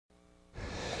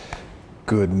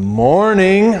Good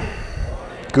morning.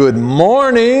 Good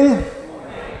morning.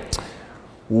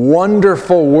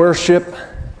 Wonderful worship.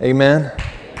 Amen.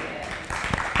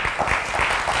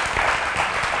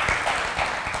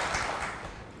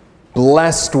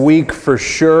 Blessed week for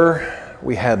sure.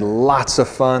 We had lots of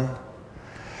fun.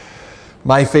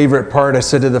 My favorite part, I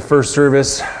said to the first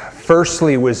service,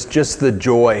 firstly was just the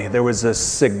joy. There was a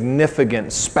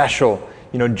significant, special,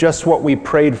 just what we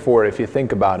prayed for if you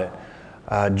think about it.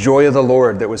 Joy of the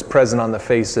Lord that was present on the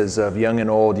faces of young and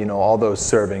old, all those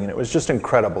serving. And it was just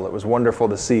incredible. It was wonderful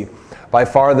to see. By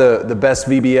far the best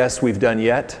VBS we've done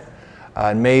yet.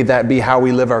 And may that be how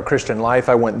we live our Christian life.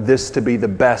 I want this to be the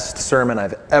best sermon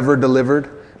I've ever delivered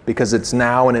because it's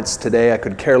now and it's today. I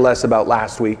could care less about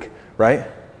last week, right?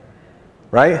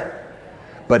 Right?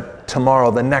 But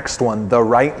tomorrow, the next one, the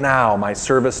right now, my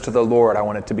service to the Lord, I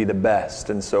want it to be the best.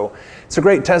 And so it's a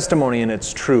great testimony and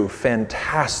it's true.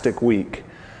 Fantastic week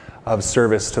of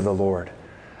service to the Lord.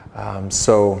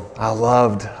 So I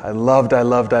loved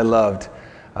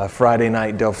Friday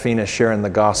night, Delphina sharing the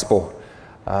gospel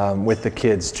with the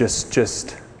kids.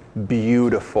 Just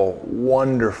beautiful,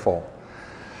 wonderful.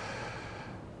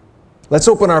 Let's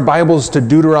open our Bibles to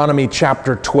Deuteronomy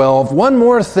chapter 12. One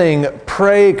more thing,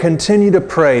 continue to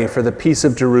pray for the peace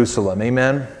of Jerusalem.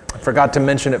 Amen. I forgot to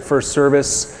mention at first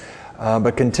service,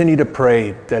 but continue to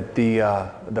pray that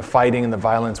the fighting and the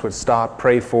violence would stop.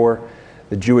 Pray for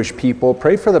the Jewish people.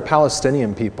 Pray for the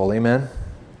Palestinian people. Amen.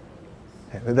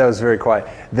 That was very quiet.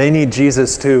 They need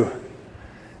Jesus too.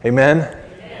 Amen.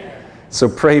 So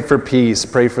pray for peace.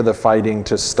 Pray for the fighting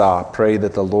to stop. Pray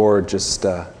that the Lord just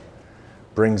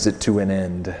brings it to an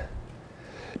end.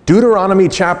 Deuteronomy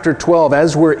chapter 12,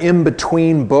 as we're in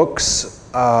between books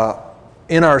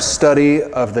in our study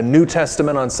of the New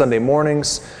Testament on Sunday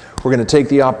mornings, we're going to take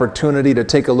the opportunity to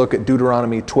take a look at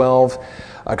Deuteronomy 12.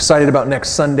 Excited about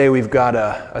next Sunday. We've got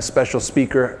a special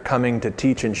speaker coming to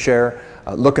teach and share.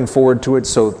 Looking forward to it,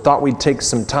 so thought we'd take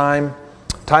some time.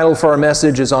 Title for our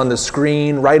message is on the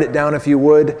screen. Write it down if you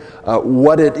would.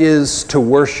 What it is to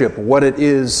worship. What it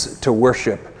is to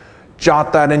worship.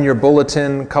 Jot that in your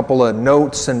bulletin, a couple of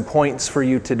notes and points for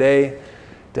you today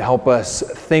to help us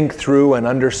think through and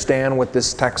understand what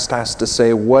this text has to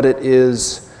say, what it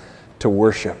is to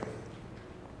worship.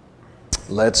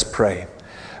 Let's pray.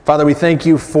 Father, we thank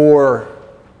you for,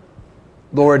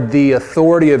 Lord, the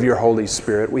authority of your Holy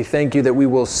Spirit. We thank you that we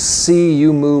will see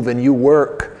you move and you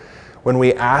work when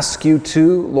we ask you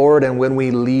to, Lord, and when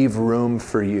we leave room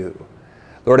for you.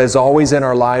 Lord, as always in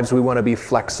our lives, we want to be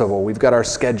flexible. We've got our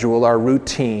schedule, our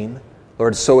routine.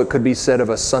 Lord, so it could be said of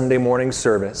a Sunday morning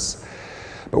service.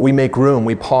 But we make room,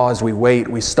 we pause, we wait,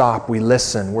 we stop, we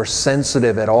listen. We're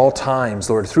sensitive at all times.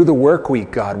 Lord, through the work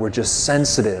week, God, we're just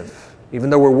sensitive.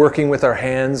 Even though we're working with our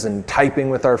hands and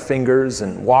typing with our fingers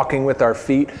and walking with our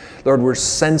feet, Lord, we're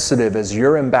sensitive as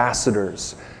your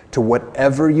ambassadors to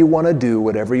whatever you want to do,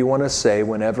 whatever you want to say,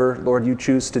 whenever, Lord, you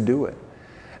choose to do it.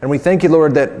 And we thank you,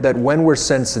 Lord, that when we're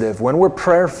sensitive, when we're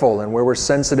prayerful and where we're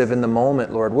sensitive in the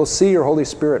moment, Lord, we'll see your Holy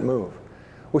Spirit move.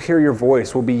 We'll hear your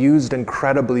voice. We'll be used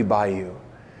incredibly by you.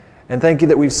 And thank you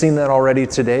that we've seen that already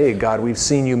today, God. We've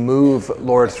seen you move,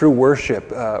 Lord, through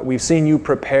worship. We've seen you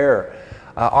prepare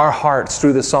our hearts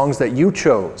through the songs that you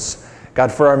chose,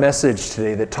 God, for our message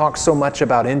today that talk so much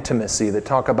about intimacy, that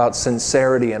talk about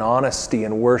sincerity and honesty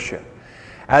and worship.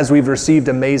 As we've received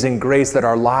amazing grace, that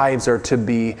our lives are to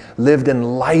be lived in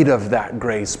light of that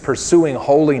grace, pursuing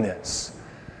holiness.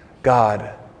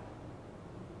 God,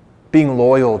 being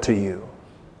loyal to you,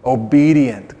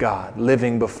 obedient, God,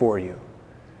 living before you.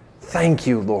 Thank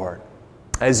you, Lord,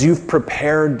 as you've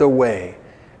prepared the way,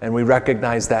 and we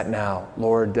recognize that now.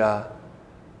 Lord,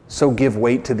 so give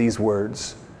weight to these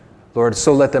words. Lord,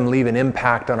 so let them leave an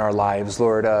impact on our lives.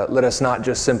 Lord, let us not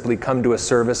just simply come to a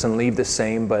service and leave the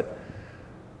same, but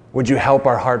would you help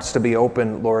our hearts to be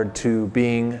open, Lord, to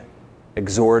being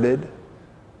exhorted,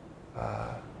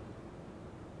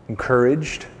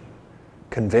 encouraged,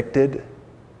 convicted?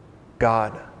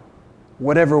 God,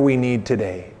 whatever we need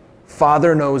today,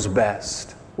 Father knows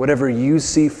best. Whatever you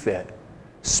see fit,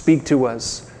 speak to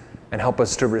us and help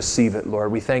us to receive it,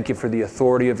 Lord. We thank you for the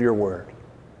authority of your word.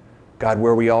 God,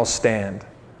 where we all stand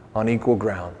on equal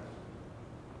ground.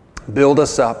 Build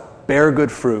us up, bear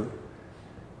good fruit.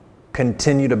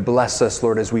 Continue to bless us,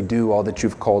 Lord, as we do all that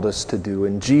you've called us to do.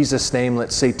 In Jesus' name,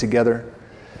 let's say together,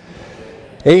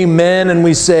 amen, and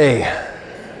we say,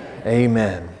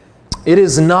 amen. It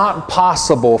is not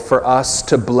possible for us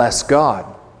to bless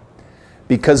God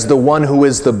because the one who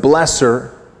is the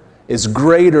blesser is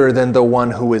greater than the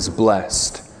one who is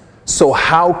blessed. So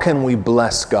how can we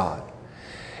bless God?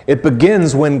 It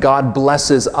begins when God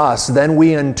blesses us. Then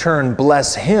we in turn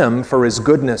bless Him for His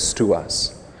goodness to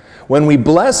us. When we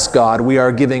bless God, we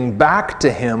are giving back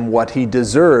to Him what He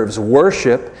deserves.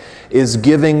 Worship is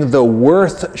giving the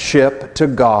worthship to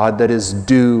God that is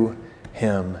due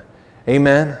Him.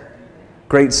 Amen?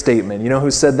 Great statement. You know who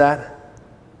said that?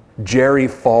 Jerry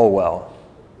Falwell.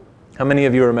 How many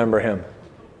of you remember him?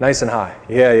 Nice and high.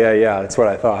 Yeah. That's what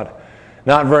I thought.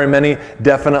 Not very many.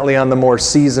 Definitely on the more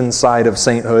seasoned side of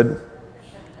sainthood.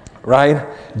 Right?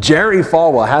 Jerry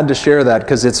Falwell. I had to share that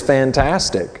because it's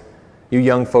fantastic. You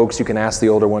young folks, you can ask the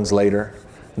older ones later.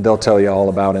 They'll tell you all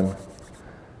about him.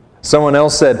 Someone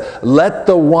else said, let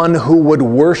the one who would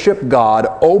worship God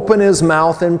open his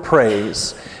mouth in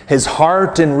praise, his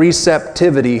heart in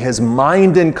receptivity, his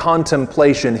mind in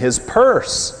contemplation, his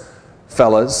purse,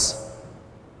 fellas.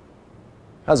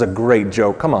 That was a great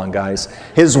joke. Come on, guys.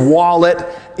 His wallet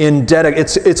in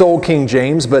dedication. It's old King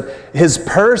James, but his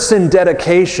purse in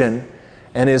dedication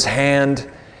and his hand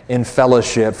in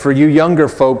fellowship. For you younger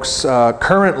folks,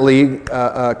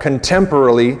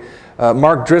 contemporarily,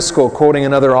 Mark Driscoll, quoting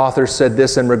another author, said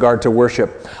this in regard to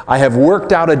worship. I have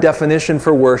worked out a definition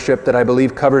for worship that I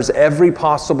believe covers every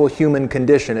possible human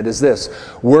condition. It is this: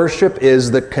 worship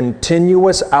is the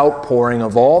continuous outpouring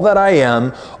of all that I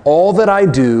am, all that I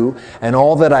do, and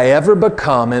all that I ever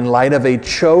become in light of a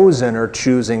chosen or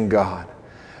choosing God.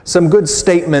 Some good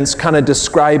statements kind of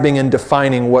describing and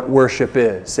defining what worship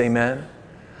is. Amen?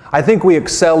 I think we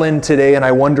excel in today, and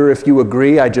I wonder if you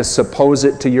agree. I just suppose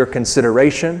it to your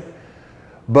consideration.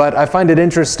 But I find it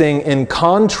interesting in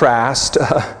contrast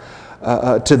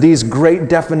to these great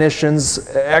definitions,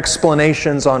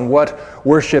 explanations on what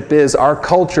worship is. Our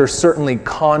culture certainly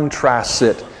contrasts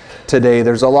it today.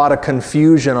 There's a lot of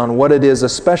confusion on what it is,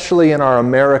 especially in our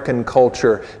American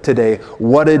culture today,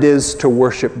 what it is to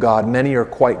worship God. Many are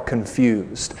quite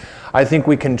confused. I think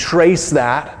we can trace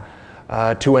that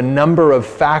to a number of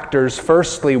factors.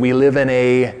 Firstly, we live in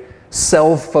a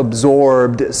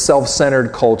self-absorbed,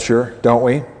 self-centered culture, don't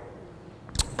we?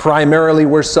 Primarily,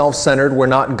 we're self-centered. We're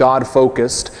not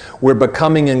God-focused. We're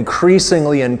becoming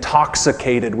increasingly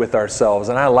intoxicated with ourselves.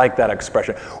 And I like that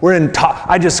expression.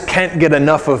 I just can't get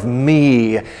enough of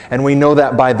me. And we know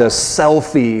that by the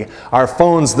selfie. Our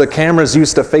phones, the cameras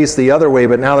used to face the other way,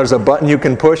 but now there's a button you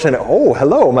can push and, oh,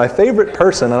 hello, my favorite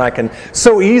person. And I can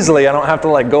so easily, I don't have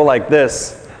to go like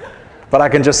this. But I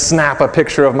can just snap a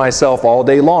picture of myself all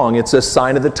day long. It's a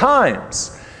sign of the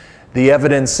times. The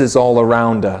evidence is all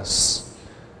around us.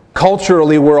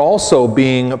 Culturally, we're also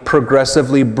being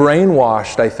progressively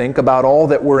brainwashed, I think, about all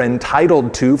that we're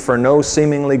entitled to for no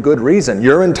seemingly good reason.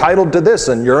 You're entitled to this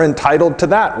and you're entitled to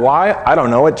that. Why? I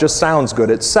don't know. It just sounds good.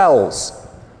 It sells.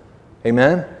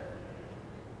 Amen?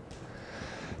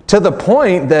 To the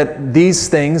point that these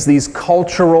things, these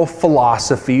cultural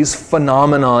philosophies,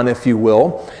 phenomenon, if you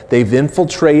will, they've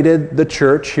infiltrated the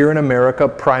church here in America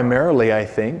primarily, I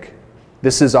think.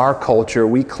 This is our culture.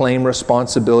 We claim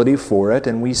responsibility for it,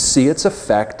 and we see its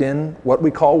effect in what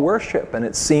we call worship. And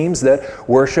it seems that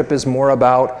worship is more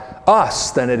about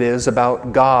us than it is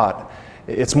about God.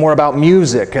 It's more about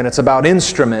music, and it's about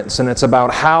instruments, and it's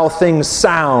about how things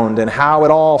sound and how it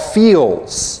all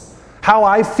feels. How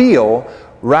I feel,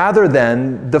 rather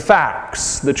than the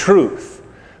facts, the truth,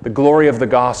 the glory of the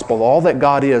gospel, all that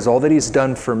God is, all that He's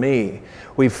done for me.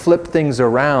 We've flipped things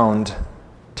around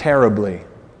terribly.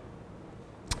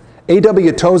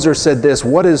 A.W. Tozer said this: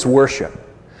 what is worship?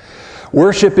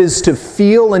 Worship is to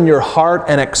feel in your heart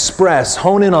and express,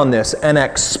 hone in on this, and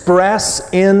express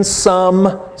in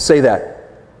some, say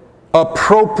that,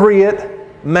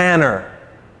 appropriate manner.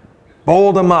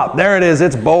 Bold them up. There it is.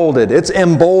 It's bolded. It's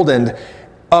emboldened.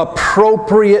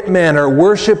 Appropriate manner.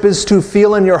 Worship is to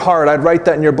feel in your heart, I'd write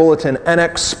that in your bulletin, and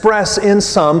express in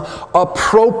some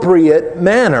appropriate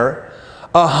manner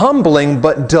a humbling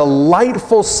but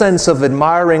delightful sense of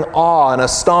admiring awe and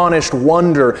astonished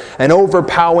wonder and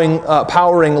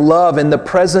overpowering love in the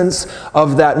presence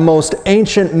of that most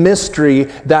ancient mystery,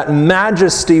 that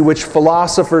majesty which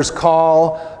philosophers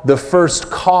call the first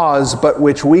cause, but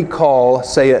which we call,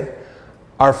 say it,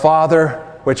 our Father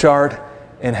which art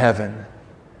in heaven.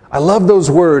 I love those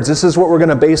words. This is what we're going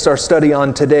to base our study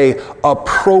on today.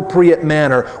 Appropriate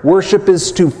manner. Worship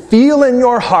is to feel in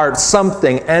your heart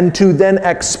something and to then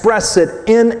express it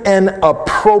in an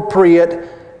appropriate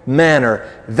manner.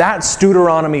 That's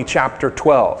Deuteronomy chapter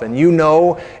 12. And you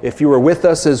know, if you were with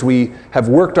us as we have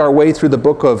worked our way through the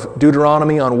book of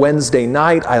Deuteronomy on Wednesday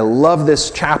night, I love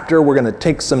this chapter. We're going to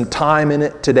take some time in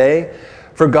it today.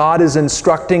 For God is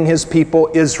instructing His people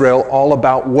Israel all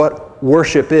about what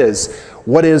worship is.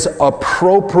 What is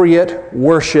appropriate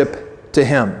worship to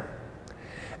Him.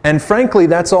 And frankly,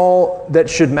 that's all that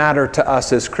should matter to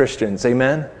us as Christians.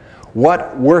 Amen?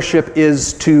 What worship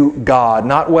is to God,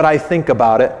 not what I think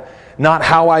about it, not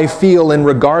how I feel in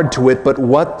regard to it, but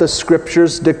what the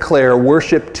Scriptures declare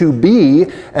worship to be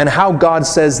and how God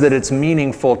says that it's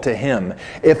meaningful to Him.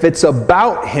 If it's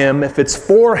about Him, if it's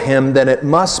for Him, then it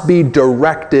must be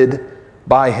directed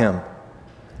by Him.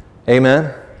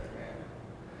 Amen?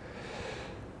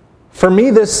 For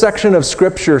me, this section of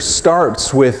Scripture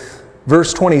starts with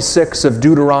verse 26 of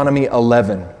Deuteronomy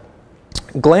 11.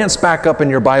 Glance back up in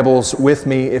your Bibles with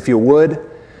me, if you would.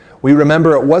 We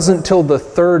remember it wasn't till the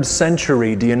 3rd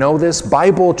century. Do you know this?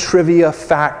 Bible Trivia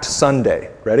Fact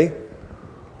Sunday. Ready? It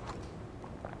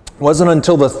wasn't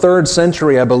until the 3rd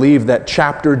century, I believe, that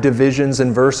chapter divisions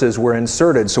and verses were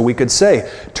inserted. So we could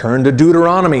say, turn to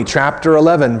Deuteronomy chapter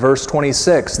 11, verse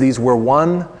 26. These were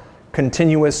one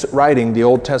continuous writing, the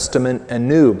Old Testament and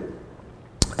New.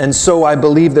 And so I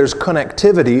believe there's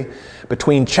connectivity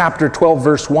between chapter 12,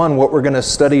 verse 1, what we're going to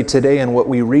study today, and what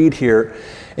we read here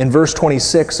in verse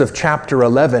 26 of chapter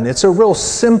 11. It's a real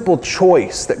simple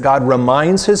choice that God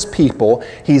reminds His people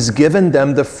He's given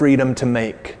them the freedom to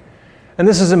make. And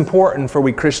this is important for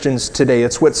we Christians today.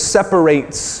 It's what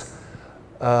separates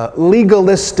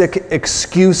legalistic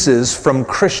excuses from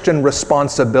Christian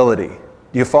responsibility.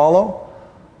 Do you follow?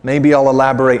 Maybe I'll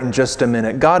elaborate in just a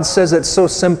minute. God says it so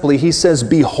simply. He says,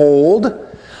 "Behold,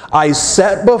 I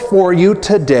set before you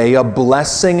today a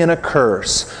blessing and a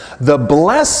curse. The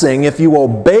blessing, if you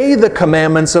obey the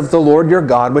commandments of the Lord your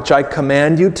God, which I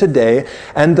command you today,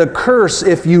 and the curse,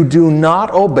 if you do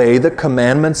not obey the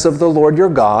commandments of the Lord your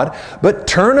God, but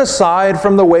turn aside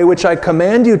from the way which I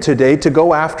command you today to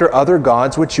go after other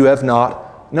gods which you have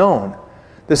not known."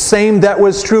 The same that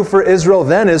was true for Israel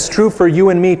then is true for you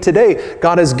and me today.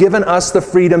 God has given us the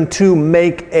freedom to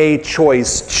make a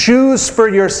choice. Choose for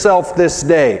yourself this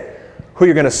day who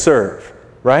you're going to serve,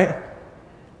 right?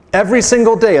 Every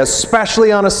single day,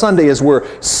 especially on a Sunday, as we're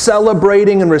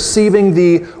celebrating and receiving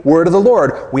the word of the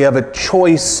Lord, we have a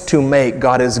choice to make.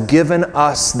 God has given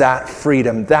us that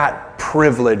freedom, that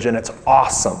privilege, and it's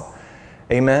awesome.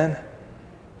 Amen?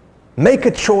 Make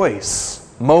a choice.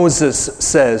 Moses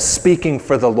says, speaking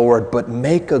for the Lord, but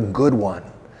make a good one.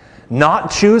 Not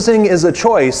choosing is a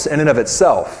choice in and of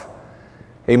itself.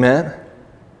 Amen?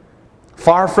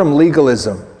 Far from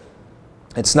legalism.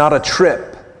 It's not a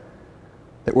trip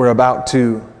that we're about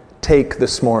to take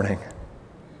this morning.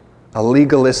 A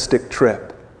legalistic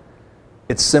trip.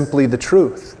 It's simply the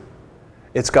truth.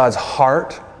 It's God's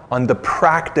heart on the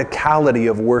practicality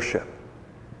of worship.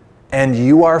 And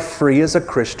you are free as a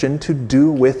Christian to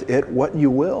do with it what you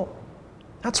will.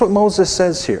 That's what Moses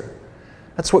says here.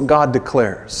 That's what God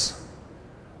declares.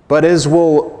 But as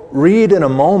we'll read in a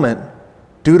moment,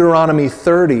 Deuteronomy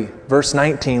 30, verse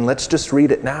 19, let's just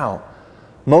read it now.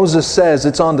 Moses says,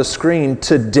 it's on the screen,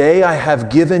 "Today I have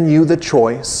given you the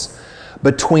choice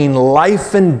between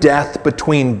life and death,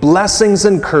 between blessings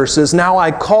and curses. Now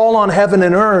I call on heaven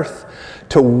and earth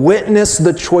to witness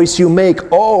the choice you make."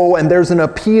 Oh, and there's an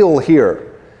appeal here.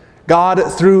 God,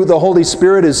 through the Holy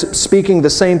Spirit, is speaking the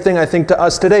same thing, I think, to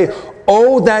us today.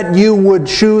 Oh, that you would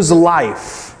choose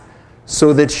life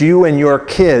so that you and your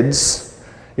kids,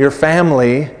 your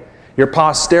family, your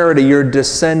posterity, your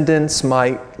descendants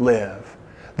might live.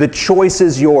 The choice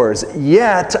is yours.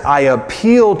 Yet I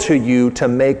appeal to you to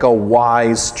make a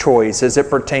wise choice as it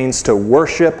pertains to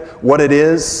worship, what it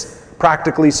is,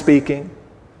 practically speaking,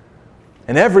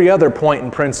 and every other point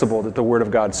and principle that the Word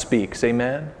of God speaks.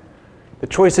 Amen? The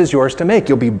choice is yours to make.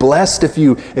 You'll be blessed if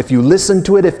you listen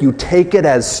to it, if you take it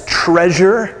as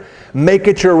treasure, make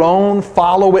it your own,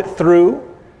 follow it through,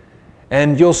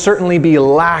 and you'll certainly be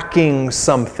lacking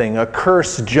something. A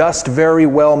curse just very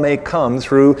well may come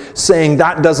through saying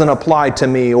that doesn't apply to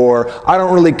me, or I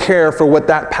don't really care for what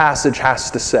that passage has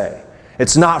to say.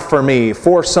 It's not for me,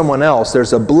 for someone else.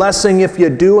 There's a blessing if you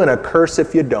do and a curse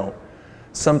if you don't.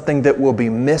 Something that will be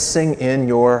missing in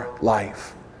your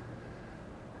life.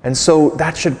 And so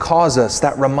that should cause us,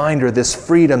 that reminder, this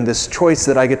freedom, this choice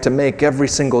that I get to make every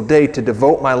single day to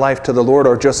devote my life to the Lord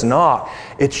or just not.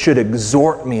 It should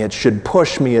exhort me, it should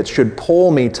push me, it should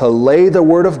pull me to lay the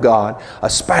Word of God,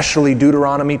 especially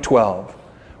Deuteronomy 12,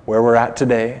 where we're at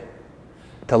today,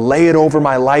 to lay it over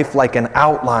my life like an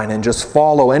outline and just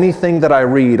follow anything that I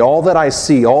read, all that I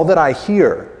see, all that I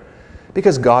hear,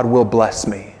 because God will bless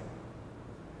me.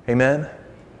 Amen?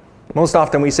 Most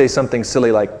often we say something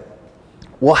silly like,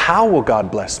 well, how will God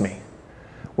bless me?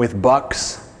 With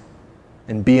bucks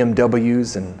and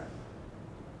BMWs and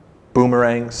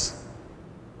boomerangs,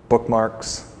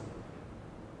 bookmarks.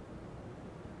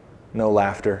 No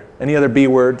laughter. Any other B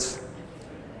words?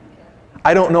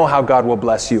 I don't know how God will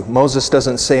bless you. Moses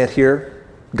doesn't say it here.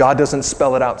 God doesn't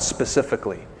spell it out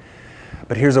specifically.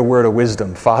 But here's a word of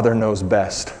wisdom. Father knows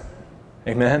best.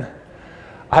 Amen?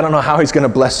 I don't know how he's going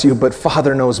to bless you, but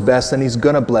Father knows best, and he's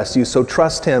going to bless you. So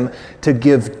trust him to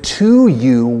give to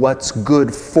you what's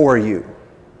good for you,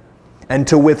 and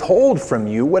to withhold from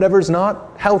you whatever's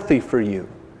not healthy for you.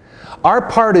 Our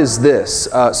part is this.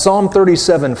 Psalm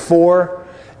 37:4.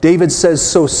 David says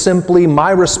so simply,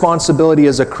 my responsibility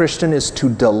as a Christian is to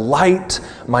delight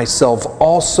myself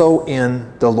also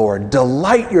in the Lord.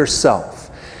 Delight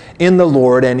yourself in the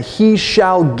Lord, and he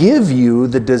shall give you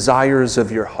the desires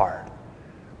of your heart.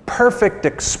 Perfect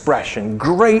expression,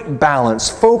 great balance.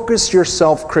 Focus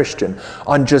yourself, Christian,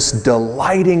 on just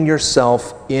delighting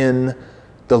yourself in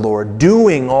the Lord,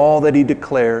 doing all that he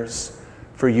declares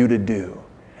for you to do,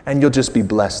 and you'll just be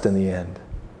blessed in the end.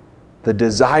 The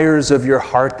desires of your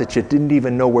heart that you didn't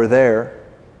even know were there,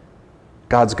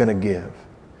 God's going to give.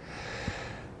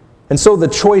 And so the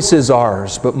choice is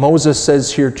ours, but Moses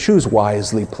says here, choose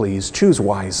wisely, please. Choose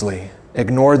wisely.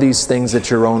 Ignore these things at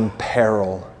your own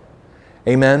peril.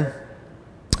 Amen?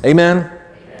 Amen?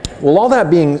 Well, all that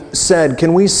being said,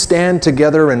 can we stand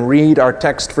together and read our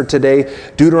text for today?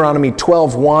 Deuteronomy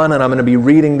 12:1, and I'm going to be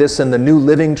reading this in the New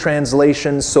Living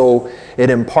Translation so it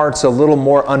imparts a little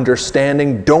more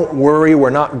understanding. Don't worry, we're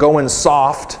not going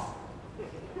soft.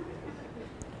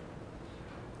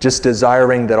 Just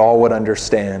desiring that all would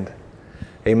understand.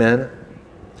 Amen?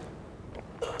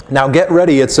 Now get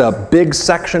ready, it's a big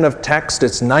section of text.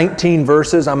 It's 19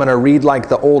 verses. I'm going to read like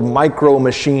the old Micro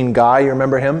Machine guy. You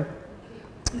remember him?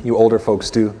 You older folks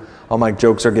do. All my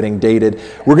jokes are getting dated.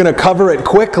 We're going to cover it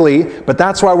quickly, but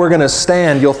that's why we're going to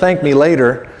stand. You'll thank me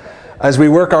later. As we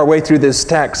work our way through this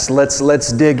text,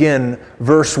 let's dig in.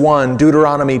 Verse 1,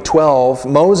 Deuteronomy 12.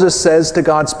 Moses says to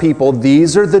God's people,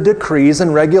 these are the decrees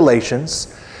and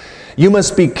regulations you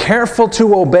must be careful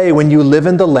to obey when you live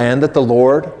in the land that the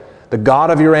Lord, the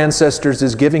God of your ancestors,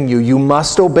 is giving you. You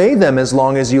must obey them as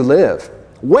long as you live.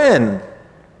 When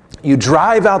you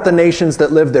drive out the nations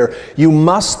that live there, you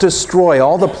must destroy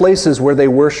all the places where they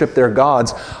worship their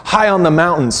gods. High on the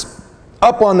mountains,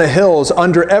 up on the hills,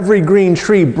 under every green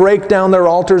tree, break down their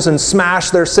altars and smash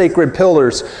their sacred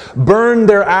pillars. Burn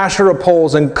their Asherah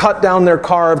poles and cut down their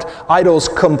carved idols.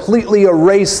 Completely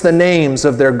erase the names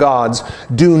of their gods.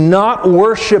 Do not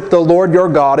worship the Lord your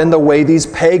God in the way these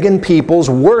pagan peoples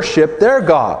worship their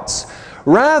gods.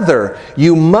 Rather,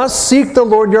 you must seek the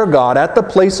Lord your God at the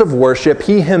place of worship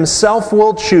he himself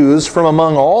will choose from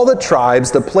among all the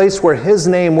tribes, the place where his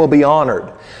name will be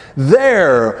honored.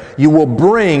 There you will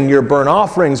bring your burnt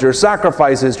offerings, your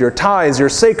sacrifices, your tithes, your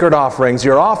sacred offerings,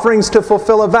 your offerings to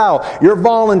fulfill a vow, your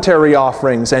voluntary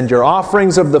offerings, and your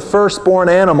offerings of the firstborn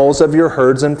animals of your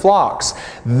herds and flocks.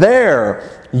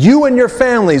 There you and your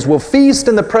families will feast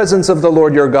in the presence of the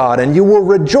Lord your God, and you will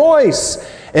rejoice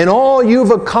in all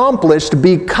you've accomplished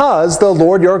because the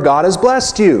Lord your God has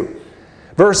blessed you.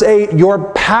 Verse 8,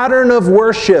 your pattern of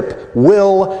worship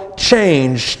will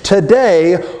change.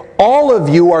 Today, all of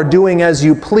you are doing as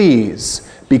you please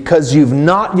because you've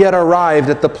not yet arrived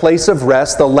at the place of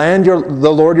rest. The land the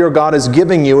Lord your God is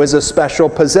giving you is a special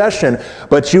possession.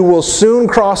 But you will soon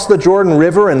cross the Jordan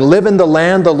River and live in the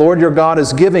land the Lord your God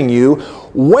is giving you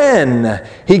when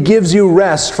he gives you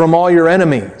rest from all your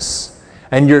enemies.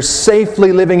 And you're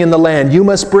safely living in the land. You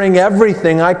must bring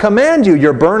everything I command you,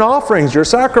 your burnt offerings, your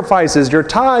sacrifices, your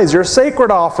tithes, your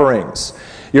sacred offerings,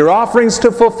 your offerings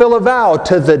to fulfill a vow,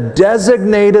 to the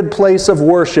designated place of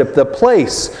worship, the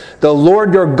place the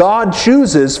Lord your God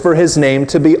chooses for his name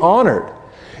to be honored.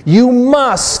 You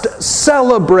must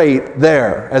celebrate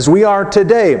there, as we are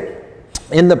today,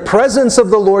 in the presence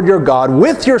of the Lord your God,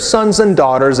 with your sons and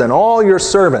daughters and all your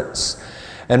servants.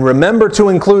 And remember to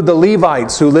include the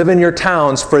Levites who live in your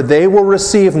towns, for they will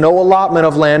receive no allotment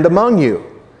of land among you.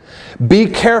 Be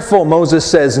careful, Moses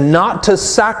says, not to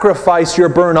sacrifice your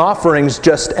burnt offerings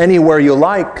just anywhere you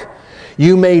like.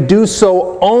 You may do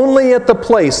so only at the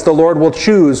place the Lord will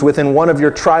choose within one of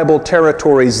your tribal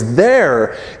territories.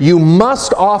 There you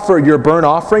must offer your burnt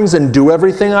offerings and do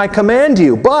everything I command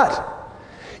you. But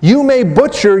you may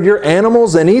butcher your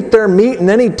animals and eat their meat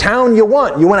in any town you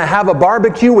want. You want to have a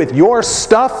barbecue with your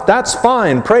stuff? That's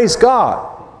fine. Praise God.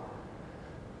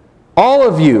 All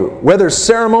of you, whether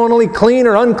ceremonially clean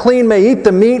or unclean, may eat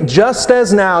the meat just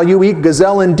as now you eat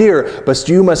gazelle and deer. But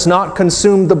you must not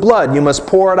consume the blood. You must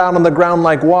pour it out on the ground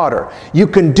like water. You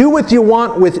can do what you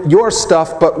want with your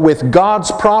stuff, but with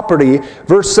God's property,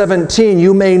 verse 17,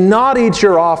 you may not eat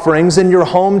your offerings in your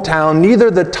hometown,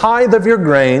 neither the tithe of your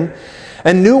grain,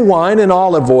 and new wine and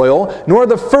olive oil, nor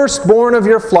the firstborn of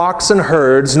your flocks and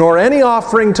herds, nor any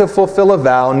offering to fulfill a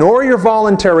vow, nor your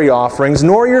voluntary offerings,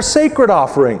 nor your sacred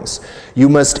offerings. You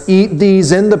must eat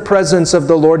these in the presence of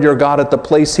the Lord your God at the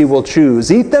place he will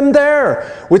choose. Eat them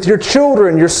there with your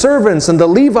children, your servants, and the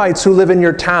Levites who live in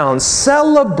your towns,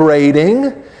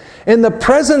 celebrating in the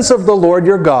presence of the Lord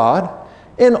your God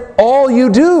in all you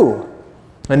do.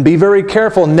 And be very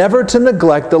careful never to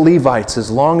neglect the Levites as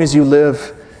long as you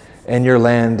live in your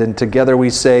land. And together we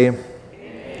say,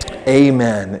 Amen.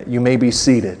 Amen. You may be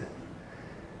seated.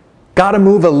 Got to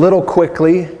move a little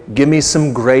quickly. Give me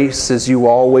some grace as you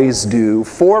always do.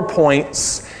 4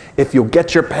 points. If you'll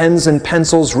get your pens and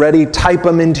pencils ready, type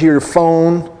them into your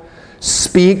phone.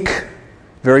 Speak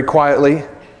very quietly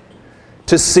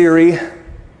to Siri.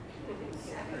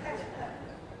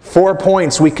 4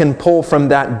 points we can pull from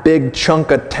that big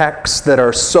chunk of text that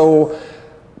are so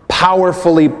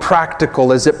powerfully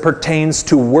practical as it pertains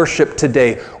to worship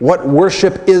today. What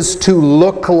worship is to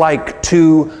look like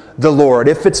to the Lord.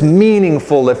 If it's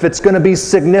meaningful, if it's going to be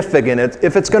significant,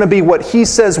 if it's going to be what He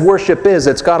says worship is,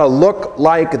 it's got to look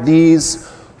like these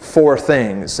 4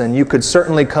 things. And you could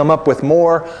certainly come up with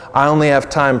more. I only have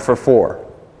time for 4.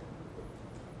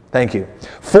 Thank you.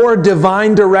 4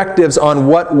 divine directives on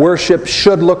what worship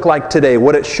should look like today,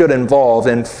 what it should involve.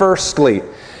 And firstly,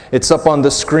 it's up on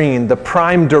the screen, the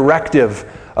prime directive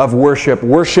of worship.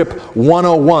 Worship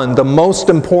 101, the most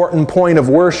important point of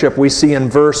worship we see in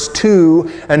verse 2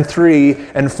 and 3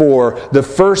 and 4. The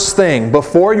first thing,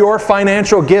 before your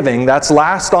financial giving, that's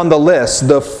last on the list,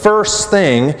 the first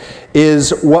thing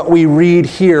is what we read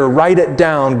here. Write it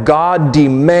down. God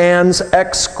demands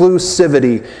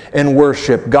exclusivity in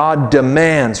worship. God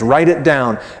demands, write it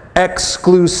down,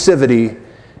 exclusivity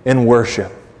in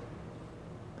worship.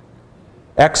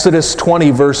 Exodus 20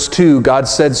 verse 2, God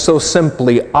said so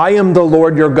simply, I am the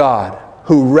Lord your God,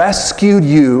 who rescued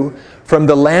you from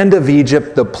the land of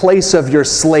Egypt, the place of your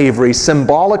slavery.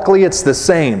 Symbolically, it's the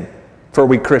same for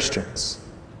we Christians.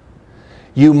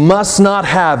 You must not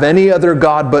have any other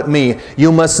God but me.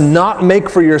 You must not make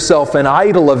for yourself an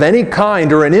idol of any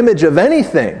kind or an image of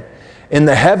anything in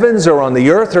the heavens or on the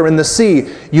earth or in the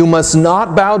sea. You must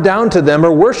not bow down to them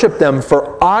or worship them,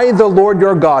 for I, the Lord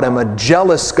your God, am a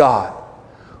jealous God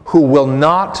who will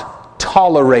not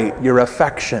tolerate your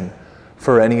affection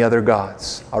for any other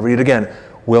gods. I'll read it again.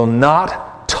 Will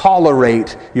not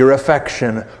tolerate your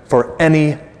affection for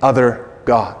any other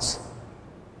gods.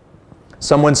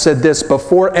 Someone said this,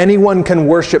 before anyone can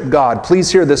worship God,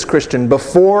 please hear this, Christian,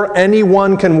 before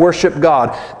anyone can worship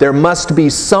God, there must be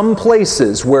some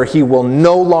places where He will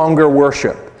no longer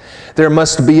worship. There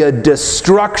must be a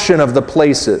destruction of the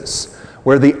places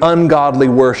where the ungodly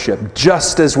worship,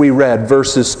 just as we read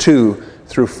verses 2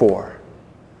 through 4.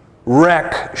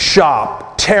 Wreck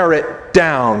shop, tear it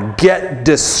down, get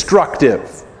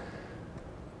destructive.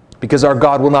 Because our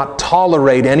God will not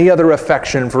tolerate any other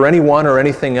affection for anyone or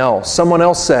anything else. Someone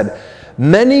else said,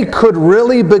 many could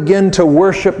really begin to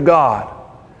worship God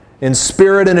in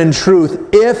spirit and in truth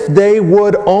if they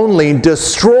would only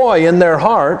destroy in their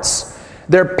hearts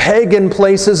their pagan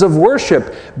places of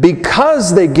worship.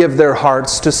 Because they give their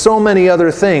hearts to so many other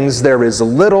things, there is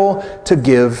little to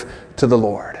give to the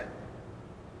Lord.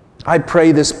 I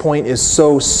pray this point is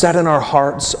so set in our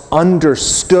hearts,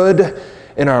 understood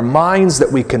in our minds, that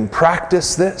we can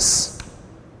practice this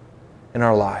in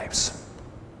our lives.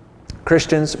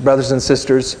 Christians, brothers and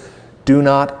sisters, do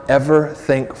not ever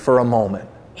think for a moment.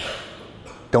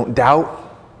 Don't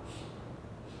doubt.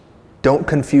 Don't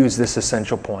confuse this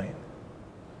essential point.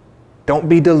 Don't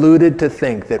be deluded to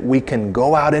think that we can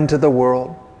go out into the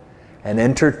world and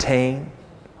entertain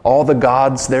all the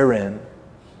gods therein.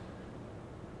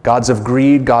 Gods of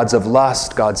greed, gods of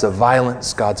lust, gods of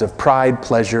violence, gods of pride,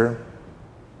 pleasure,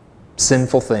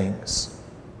 sinful things.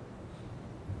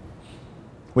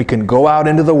 We can go out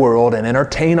into the world and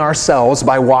entertain ourselves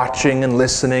by watching and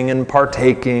listening and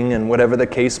partaking and whatever the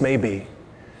case may be.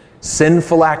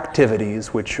 Sinful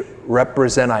activities which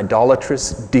represent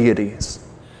idolatrous deities.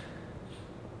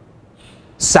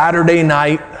 Saturday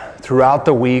night, throughout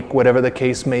the week, whatever the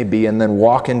case may be, and then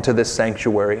walk into this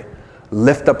sanctuary,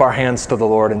 lift up our hands to the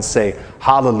Lord and say,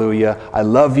 hallelujah, I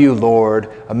love you,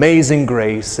 Lord, amazing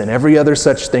grace, and every other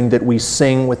such thing that we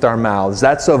sing with our mouths.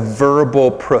 That's a verbal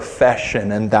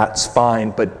profession, and that's fine,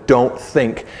 but don't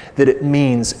think that it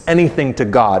means anything to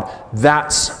God.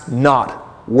 That's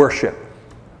not worship.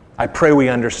 I pray we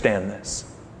understand this.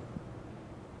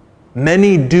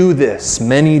 Many do this,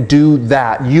 many do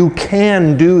that. You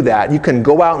can do that. You can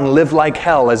go out and live like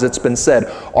hell, as it's been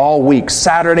said, all week.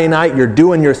 Saturday night, you're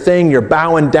doing your thing, you're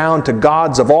bowing down to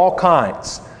gods of all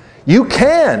kinds. You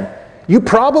can You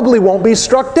probably won't be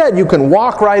struck dead. You can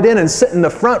walk right in and sit in the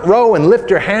front row and lift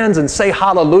your hands and say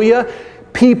hallelujah.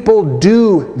 People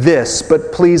do this,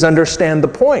 but please understand the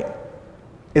point.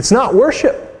 It's not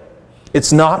worship.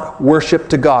 It's not worship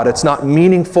to God. It's not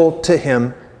meaningful to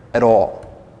Him at all.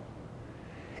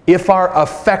 If our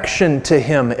affection to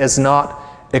Him is not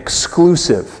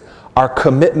exclusive, our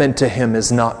commitment to Him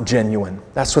is not genuine.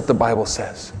 That's what the Bible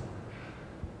says.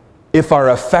 If our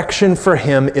affection for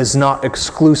Him is not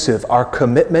exclusive, our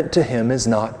commitment to Him is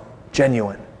not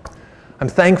genuine. I'm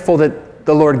thankful that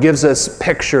the Lord gives us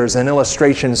pictures and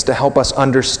illustrations to help us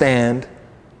understand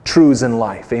truths in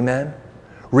life. Amen?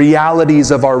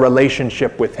 Realities of our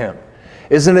relationship with Him.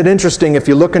 Isn't it interesting, if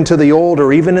you look into the Old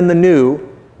or even in the New,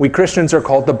 we Christians are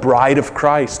called the bride of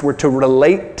Christ. We're to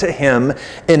relate to Him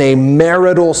in a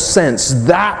marital sense.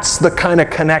 That's the kind of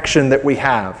connection that we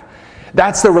have.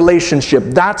 That's the relationship.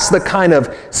 That's the kind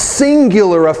of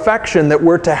singular affection that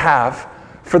we're to have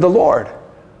for the Lord.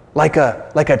 Like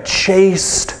a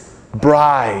chaste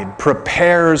bride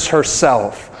prepares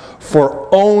herself for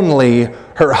only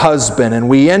her husband. And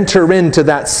we enter into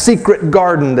that secret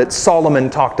garden that Solomon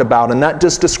talked about. And that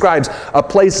just describes a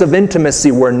place of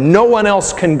intimacy where no one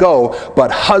else can go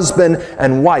but husband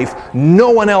and wife.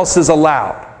 No one else is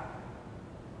allowed.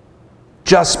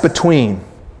 Just between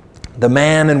the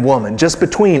man and woman. Just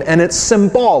between. And it's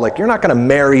symbolic. You're not going to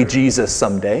marry Jesus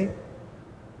someday.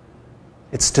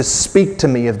 It's to speak to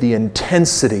me of the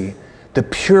intensity, the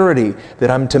purity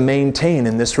that I'm to maintain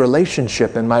in this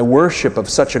relationship and my worship of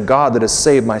such a God that has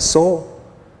saved my soul.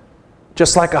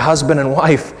 Just like a husband and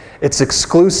wife, it's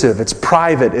exclusive, it's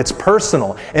private, it's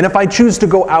personal. And if I choose to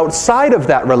go outside of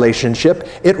that relationship,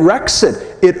 it wrecks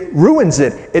it, it ruins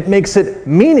it, it makes it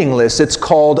meaningless. It's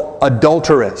called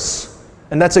adulterous.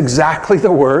 And that's exactly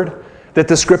the word that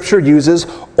the Scripture uses,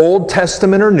 Old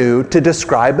Testament or New, to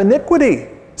describe iniquity,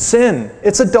 sin.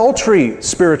 It's adultery,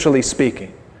 spiritually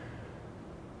speaking.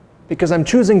 Because I'm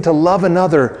choosing to love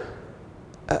another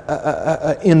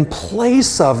in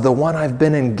place of the one I've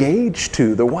been engaged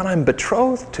to, the one I'm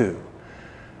betrothed to,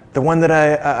 the one that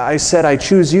I said, I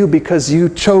choose you because you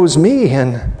chose me,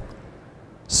 and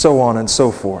so on and so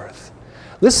forth.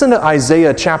 Listen to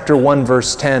Isaiah chapter 1,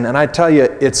 verse 10, and I tell you,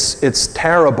 it's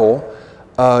terrible.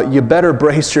 You better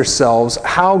brace yourselves.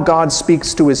 How God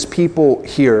speaks to His people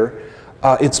here,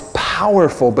 it's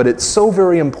powerful, but it's so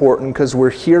very important because we're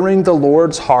hearing the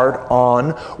Lord's heart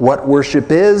on what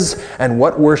worship is and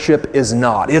what worship is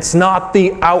not. It's not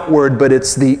the outward, but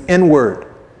it's the inward.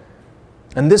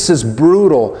 And this is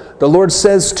brutal. The Lord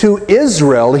says to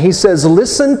Israel, He says,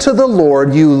 listen to the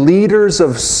Lord, you leaders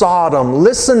of Sodom.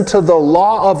 Listen to the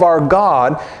law of our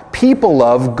God, people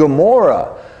of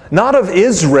Gomorrah. Not of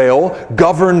Israel,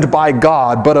 governed by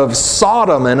God, but of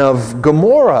Sodom and of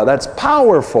Gomorrah. That's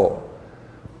powerful.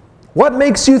 What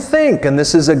makes you think, and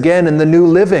this is again in the New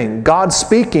Living, God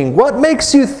speaking, what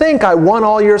makes you think I want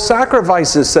all your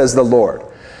sacrifices, says the Lord?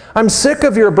 I'm sick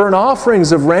of your burnt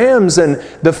offerings of rams and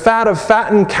the fat of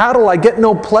fattened cattle. I get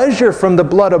no pleasure from the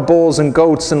blood of bulls and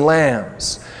goats and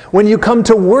lambs. When you come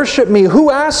to worship me,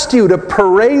 who asked you to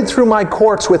parade through my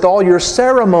courts with all your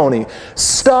ceremony?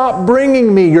 Stop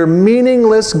bringing me your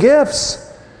meaningless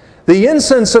gifts. The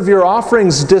incense of your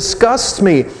offerings disgusts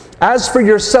me. As for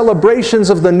your celebrations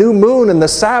of the new moon and the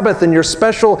Sabbath and your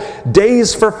special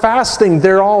days for fasting,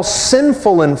 they're all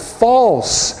sinful and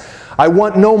false. I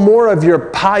want no more of your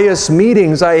pious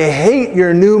meetings. I hate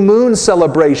your new moon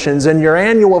celebrations and your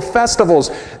annual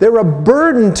festivals. They're a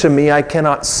burden to me. I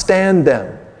cannot stand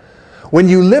them. When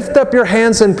you lift up your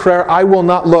hands in prayer, I will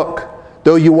not look.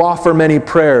 Though you offer many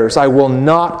prayers, I will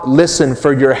not listen,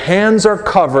 for your hands are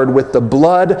covered with the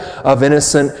blood of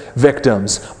innocent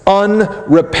victims.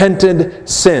 Unrepented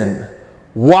sin.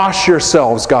 Wash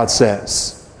yourselves, God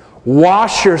says.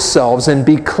 Wash yourselves and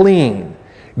be clean.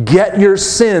 Get your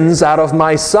sins out of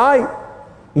my sight.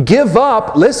 Give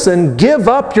up, listen, give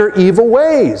up your evil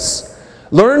ways.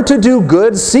 Learn to do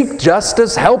good, seek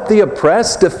justice, help the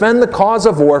oppressed, defend the cause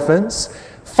of orphans,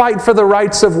 fight for the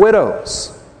rights of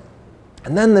widows.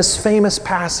 And then this famous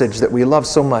passage that we love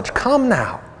so much. Come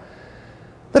now,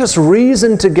 let us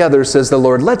reason together, says the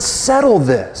Lord. Let's settle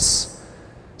this,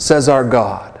 says our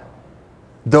God.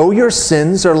 Though your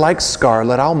sins are like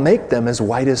scarlet, I'll make them as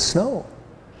white as snow.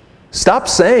 Stop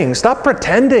saying, stop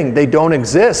pretending they don't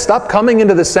exist. Stop coming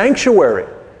into the sanctuary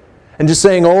and just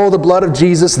saying, oh, the blood of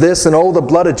Jesus this and oh, the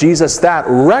blood of Jesus that.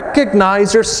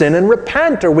 Recognize your sin and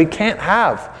repent, or we can't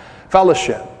have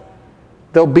fellowship.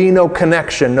 There'll be no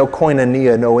connection, no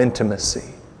koinonia, no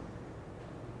intimacy.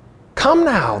 Come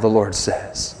now, the Lord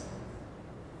says.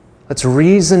 Let's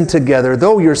reason together.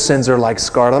 Though your sins are like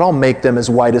scarlet, I'll make them as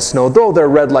white as snow. Though they're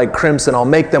red like crimson, I'll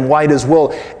make them white as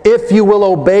wool. If you will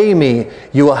obey me,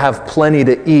 you will have plenty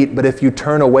to eat. But if you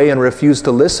turn away and refuse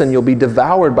to listen, you'll be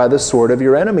devoured by the sword of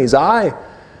your enemies. I,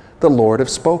 the Lord, have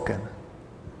spoken.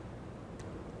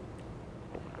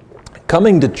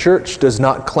 Coming to church does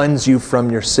not cleanse you from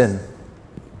your sin.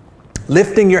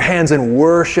 Lifting your hands in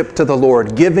worship to the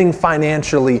Lord, giving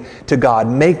financially to God,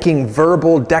 making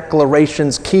verbal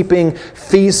declarations, keeping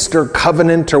feast or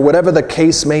covenant or whatever the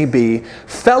case may be,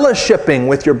 fellowshipping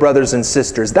with your brothers and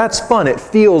sisters. That's fun. It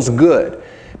feels good.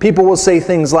 People will say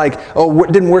things like, oh,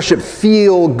 didn't worship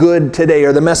feel good today?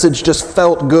 Or the message just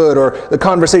felt good? Or the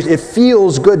conversation, it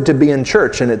feels good to be in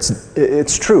church. And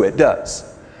it's true, it does.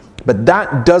 But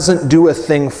that doesn't do a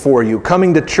thing for you.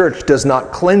 Coming to church does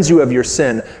not cleanse you of your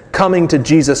sin. Coming to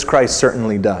Jesus Christ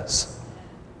certainly does.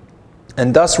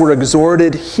 And thus we're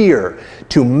exhorted here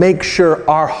to make sure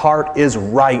our heart is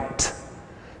right,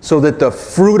 so that the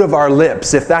fruit of our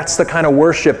lips, if that's the kind of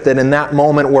worship that in that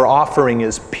moment we're offering,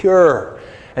 is pure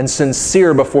and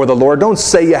sincere before the Lord. Don't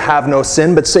say you have no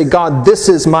sin, but say, God, this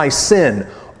is my sin.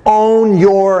 Own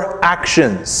your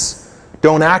actions.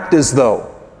 Don't act as though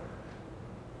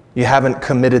you haven't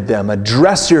committed them.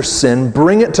 Address your sin,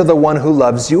 bring it to the one who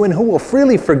loves you and who will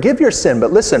freely forgive your sin.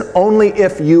 But listen, only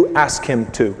if you ask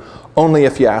him to. Only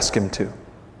if you ask him to.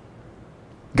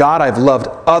 God, I've loved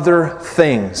other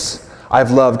things.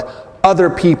 I've loved other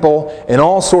people in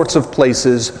all sorts of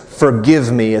places.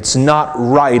 Forgive me. It's not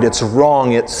right. It's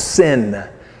wrong. It's sin.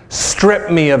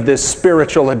 Strip me of this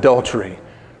spiritual adultery.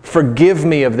 Forgive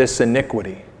me of this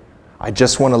iniquity. I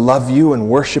just want to love you and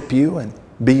worship you and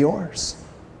be yours.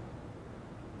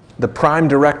 The prime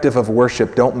directive of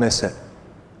worship, don't miss it,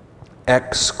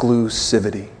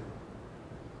 exclusivity.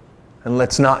 And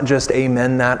let's not just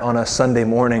amen that on a Sunday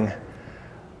morning.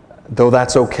 Though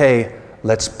that's okay,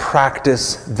 let's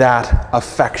practice that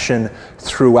affection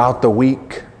throughout the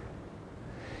week.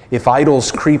 If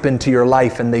idols creep into your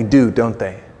life, and they do, don't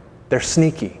they? They're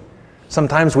sneaky.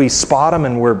 Sometimes we spot them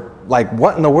and we're like,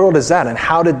 what in the world is that? And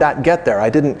how did that get there? I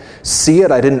didn't see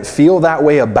it. I didn't feel that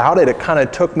way about it. It kind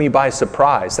of took me by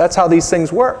surprise. That's how these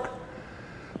things work.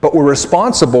 But we're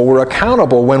responsible, we're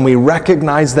accountable when we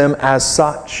recognize them as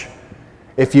such.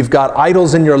 If you've got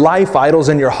idols in your life, idols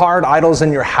in your heart, idols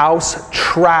in your house,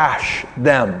 trash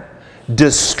them.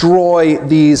 Destroy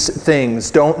these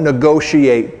things. Don't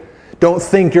negotiate. Don't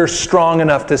think you're strong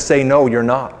enough to say, no, you're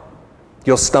not.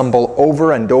 You'll stumble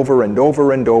over and over and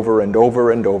over and over and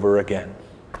over and over again.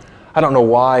 I don't know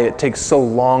why it takes so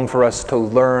long for us to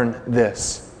learn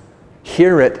this.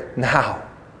 Hear it now.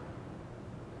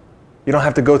 You don't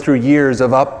have to go through years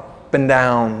of up and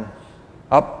down,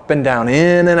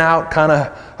 in and out kind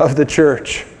of the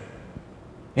church.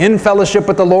 In fellowship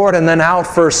with the Lord and then out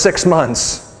for 6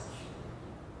 months.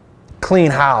 Clean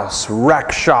house,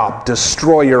 wreck shop,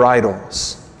 destroy your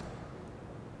idols.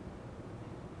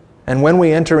 And when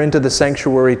we enter into the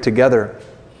sanctuary together,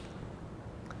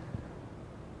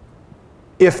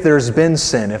 if there's been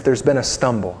sin, if there's been a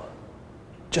stumble,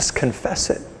 just confess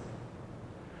it.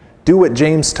 Do what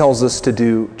James tells us to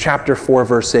do, chapter 4,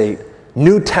 verse 8.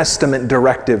 New Testament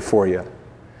directive for you.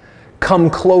 Come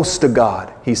close to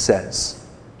God, he says.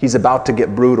 He's about to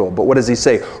get brutal, but what does he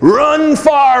say? Run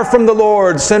far from the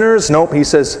Lord, sinners. Nope, he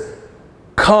says,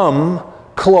 come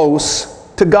close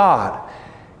to God.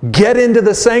 Get into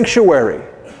the sanctuary,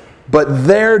 but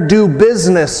there do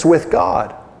business with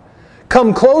God.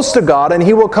 Come close to God, and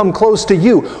he will come close to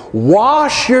you.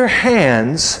 Wash your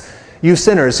hands, you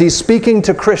sinners. He's speaking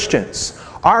to Christians.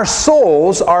 Our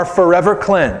souls are forever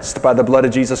cleansed by the blood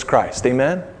of Jesus Christ.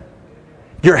 Amen?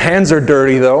 Your hands are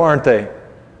dirty, though, aren't they?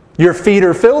 Your feet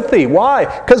are filthy. Why?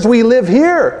 Because we live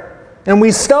here. And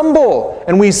we stumble,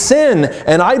 and we sin,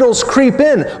 and idols creep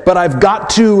in. But I've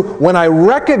got to, when I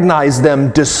recognize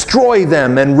them, destroy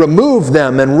them, and remove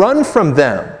them, and run from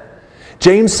them.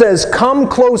 James says, come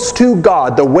close to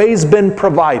God. The way's been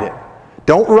provided.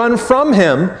 Don't run from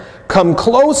him. Come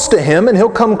close to him, and he'll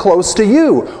come close to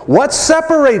you. What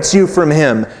separates you from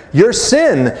him? Your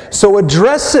sin. So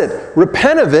address it.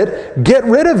 Repent of it. Get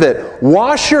rid of it.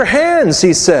 Wash your hands,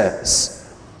 he says.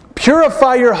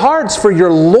 Purify your hearts, for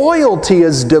your loyalty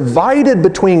is divided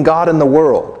between God and the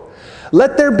world.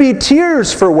 Let there be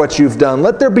tears for what you've done.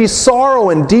 Let there be sorrow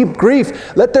and deep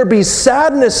grief. Let there be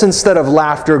sadness instead of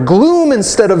laughter, gloom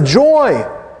instead of joy.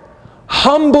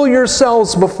 Humble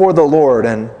yourselves before the Lord,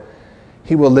 and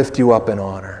he will lift you up in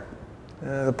honor.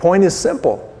 The point is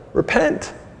simple.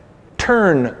 Repent.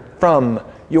 Turn from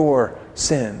your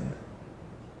sin.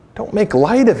 Don't make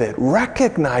light of it.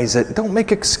 Recognize it. Don't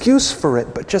make excuse for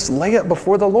it, but just lay it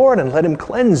before the Lord and let Him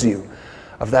cleanse you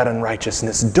of that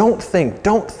unrighteousness. Don't think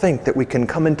that we can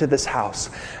come into this house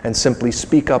and simply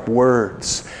speak up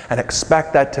words and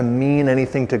expect that to mean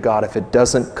anything to God if it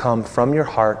doesn't come from your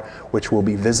heart, which will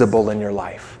be visible in your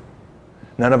life.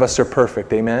 None of us are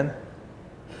perfect, amen?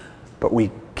 But we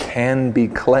can be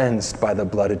cleansed by the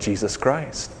blood of Jesus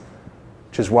Christ,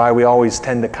 which is why we always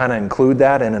tend to kind of include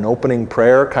that in an opening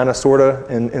prayer, kind of, sort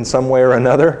of, in some way or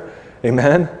another.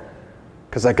 Amen?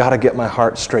 Because I got to get my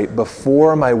heart straight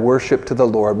before my worship to the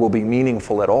Lord will be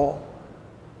meaningful at all.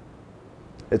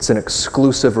 It's an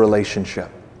exclusive relationship.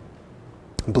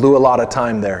 Blew a lot of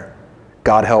time there.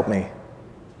 God help me.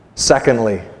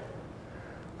 Secondly,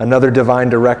 another divine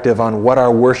directive on what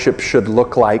our worship should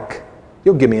look like.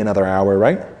 You'll give me another hour,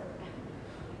 right?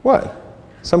 What?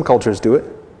 Some cultures do it.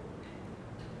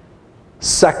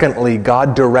 Secondly,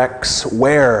 God directs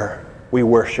where we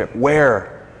worship.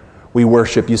 Where we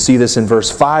worship. You see this in verse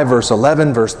 5, verse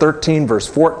 11, verse 13, verse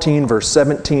 14, verse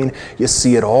 17. You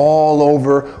see it all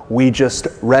over. We just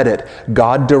read it.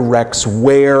 God directs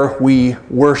where we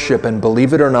worship. And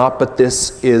believe it or not, but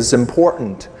this is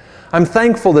important. I'm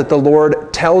thankful that the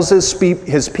Lord tells His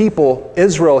people,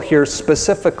 Israel here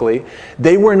specifically,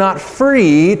 they were not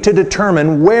free to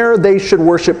determine where they should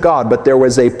worship God, but there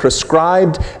was a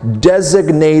prescribed,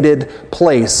 designated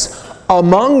place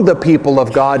among the people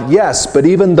of God, yes, but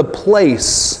even the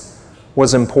place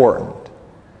was important.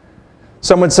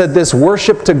 Someone said this: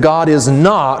 worship to God is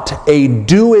not a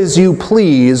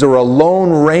do-as-you-please or a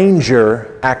Lone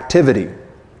Ranger activity.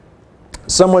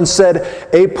 Someone said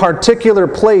a particular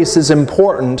place is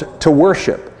important to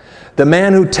worship. The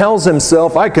man who tells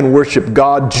himself, I can worship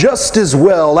God just as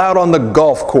well out on the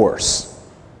golf course,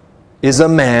 is a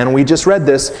man, we just read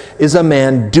this, is a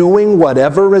man doing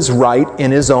whatever is right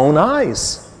in his own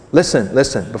eyes.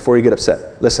 Listen, before you get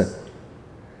upset. Listen.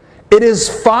 It is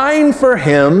fine for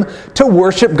him to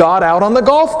worship God out on the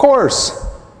golf course.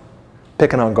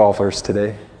 Picking on golfers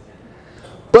today.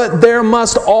 But there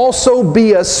must also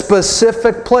be a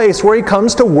specific place where he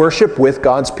comes to worship with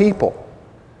God's people.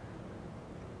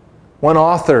 One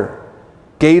author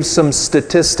gave some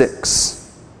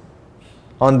statistics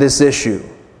on this issue.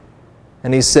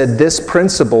 And he said this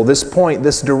principle, this point,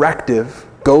 this directive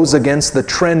goes against the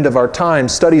trend of our time.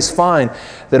 Studies find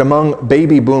that among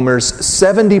baby boomers,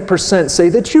 70% say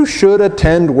that you should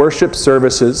attend worship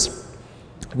services,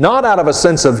 not out of a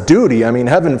sense of duty, I mean,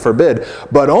 heaven forbid,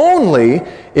 but only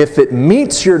if it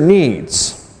meets your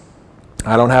needs.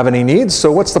 I don't have any needs,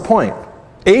 so what's the point?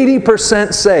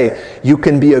 80% say you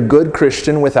can be a good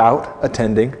Christian without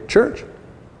attending church.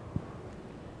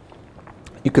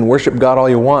 You can worship God all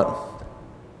you want.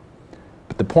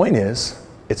 But the point is,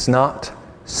 it's not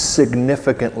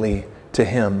significantly to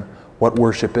Him what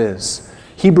worship is.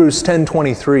 Hebrews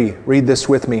 10:23, read this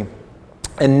with me.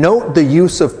 And note the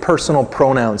use of personal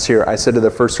pronouns here. I said to the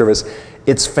first service,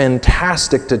 it's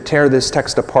fantastic to tear this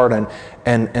text apart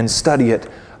and study it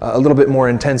a little bit more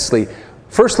intensely.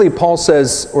 Firstly, Paul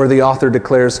says, or the author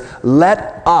declares,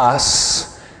 let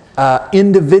us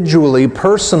individually,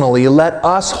 personally, let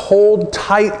us hold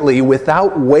tightly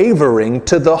without wavering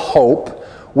to the hope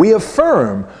we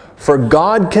affirm, for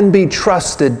God can be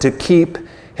trusted to keep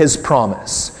His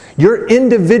promise. Your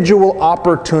individual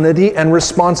opportunity and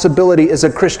responsibility as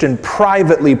a Christian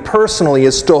privately, personally,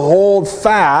 is to hold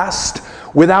fast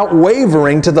without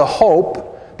wavering to the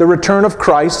hope, the return of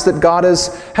Christ that God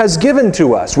has given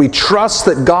to us. We trust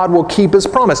that God will keep His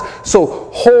promise.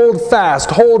 So hold fast,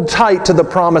 hold tight to the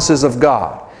promises of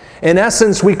God. In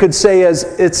essence, we could say, as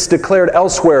it's declared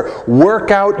elsewhere, work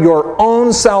out your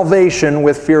own salvation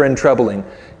with fear and trembling.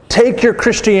 Take your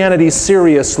Christianity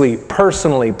seriously,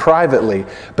 personally, privately.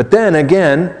 But then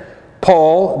again,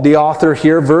 Paul, the author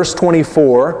here, verse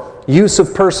 24, use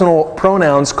of personal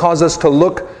pronouns cause us to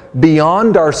look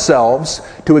beyond ourselves,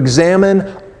 to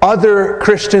examine other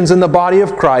Christians in the body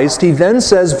of Christ. He then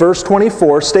says, verse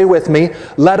 24, stay with me,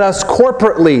 let us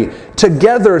corporately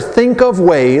together think of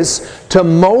ways to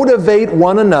motivate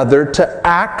one another to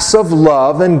acts of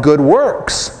love and good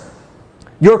works.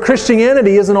 Your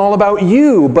Christianity isn't all about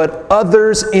you, but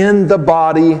others in the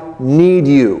body need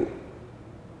you.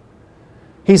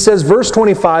 He says, verse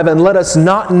 25, and let us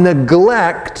not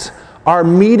neglect our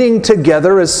meeting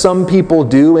together as some people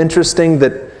do. Interesting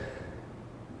that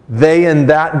they in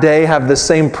that day have the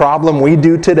same problem we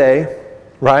do today,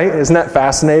 right? Isn't that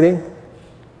fascinating?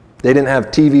 They didn't have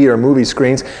TV or movie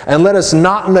screens. And let us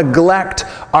not neglect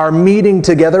our meeting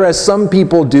together as some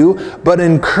people do, but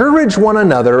encourage one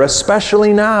another,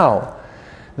 especially now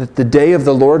that the day of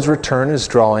the Lord's return is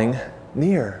drawing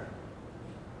near.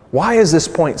 Why is this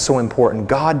point so important?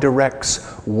 God directs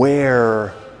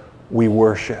where we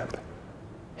worship.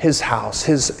 His house,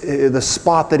 the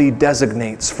spot that He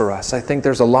designates for us. I think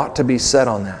there's a lot to be said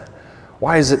on that.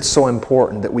 Why is it so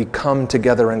important that we come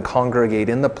together and congregate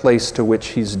in the place to which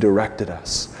He's directed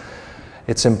us?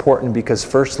 It's important because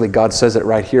firstly, God says it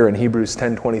right here in Hebrews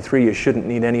 10:23, you shouldn't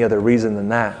need any other reason than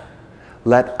that.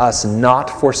 Let us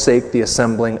not forsake the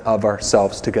assembling of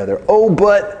ourselves together. Oh,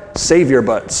 but, save your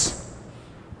buts,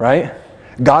 right?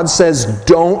 God says,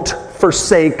 don't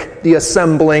forsake the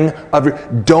assembling of your...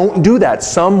 Don't do that.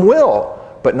 Some will,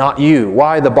 but not you.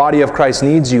 Why? The body of Christ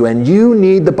needs you, and you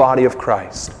need the body of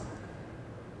Christ.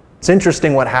 It's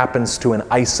interesting what happens to an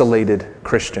isolated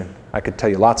Christian. I could tell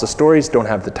you lots of stories, don't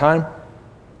have the time.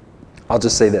 I'll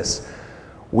just say this.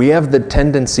 We have the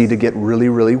tendency to get really,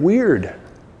 really weird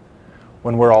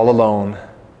when we're all alone,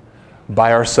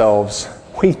 by ourselves.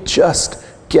 We just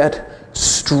get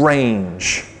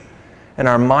strange. And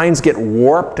our minds get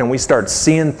warped and we start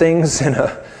seeing things in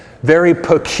a very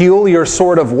peculiar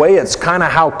sort of way. It's kind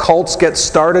of how cults get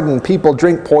started and people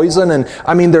drink poison. And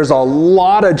I mean, there's a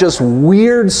lot of just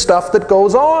weird stuff that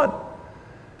goes on.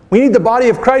 We need the body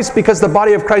of Christ because the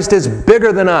body of Christ is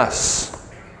bigger than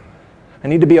us. I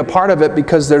need to be a part of it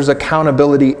because there's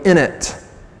accountability in it.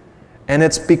 And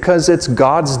it's because it's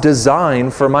God's design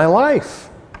for my life.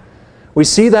 We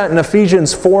see that in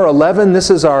Ephesians 4:11. This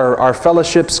is our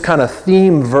fellowship's kind of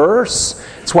theme verse.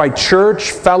 It's why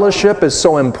church fellowship is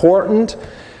so important.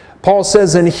 Paul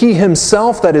says, and He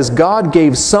Himself, that is God,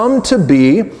 gave some to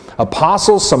be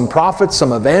apostles, some prophets,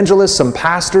 some evangelists, some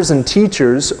pastors and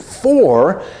teachers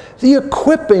for the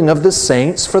equipping of the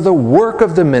saints for the work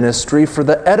of the ministry, for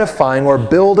the edifying or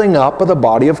building up of the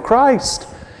body of Christ.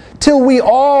 Till we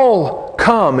all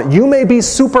come. You may be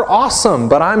super awesome,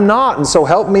 but I'm not, and so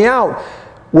help me out.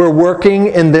 We're working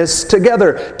in this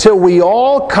together. Till we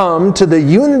all come to the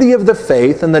unity of the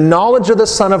faith and the knowledge of the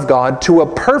Son of God, to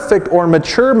a perfect or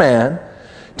mature man,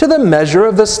 to the measure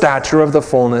of the stature of the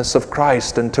fullness of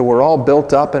Christ, until we're all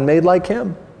built up and made like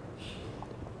Him.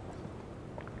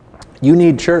 You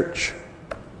need church.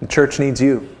 The church needs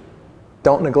you.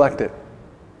 Don't neglect it.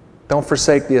 Don't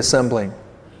forsake the assembling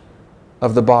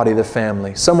of the body, the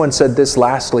family. Someone said this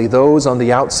lastly, those on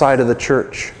the outside of the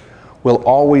church will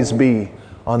always be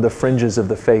on the fringes of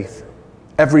the faith.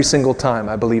 Every single time,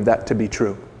 I believe that to be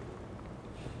true.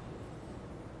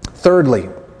 Thirdly,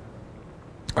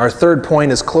 our third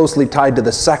point is closely tied to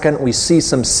the second. We see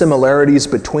some similarities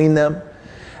between them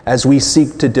as we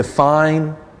seek to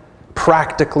define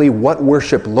practically what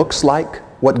worship looks like,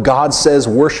 what God says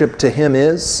worship to Him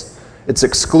is. It's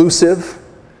exclusive.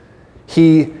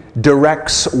 He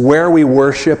directs where we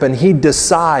worship, and He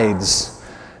decides,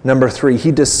 number 3,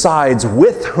 He decides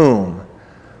with whom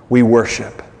we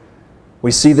worship.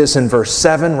 We see this in verse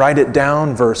 7, write it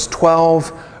down, verse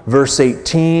 12, verse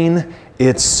 18.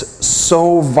 It's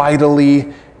so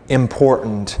vitally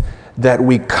important that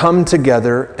we come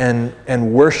together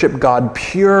and worship God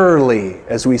purely,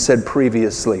 as we said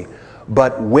previously,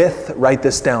 but with, write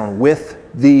this down, with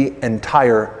the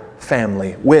entire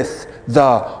family, with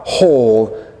the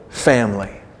whole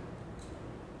family.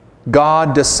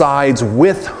 God decides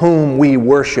with whom we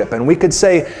worship. And we could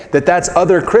say that that's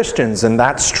other Christians, and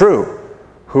that's true.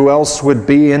 Who else would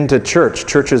be into church?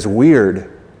 Church is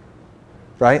weird.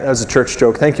 Right? That was a church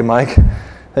joke. Thank you, Mike.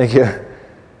 Thank you.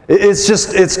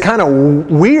 It's kind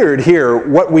of weird here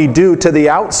what we do to the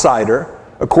outsider.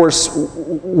 Of course,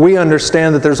 we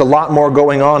understand that there's a lot more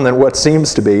going on than what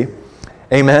seems to be.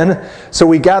 Amen? So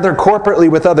we gather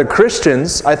corporately with other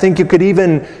Christians. I think you could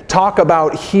even talk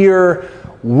about here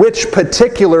which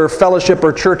particular fellowship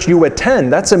or church you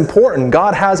attend. That's important.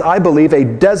 God has, I believe, a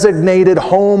designated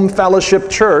home fellowship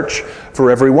church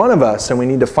for every one of us, and we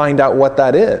need to find out what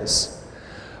that is.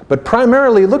 But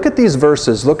primarily, look at these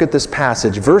verses. Look at this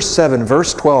passage. Verse 7,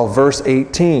 verse 12, verse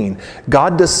 18.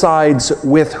 God decides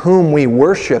with whom we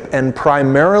worship, and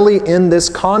primarily in this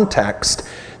context,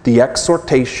 the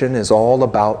exhortation is all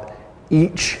about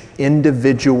each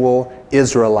individual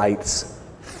Israelite's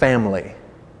family.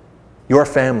 Your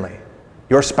family,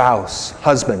 your spouse,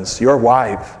 husbands, your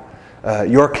wife,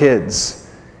 your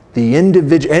kids, the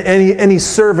individual, any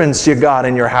servants you got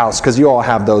in your house, because you all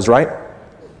have those, right?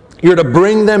 You're to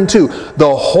bring them too.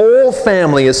 The whole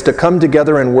family is to come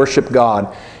together and worship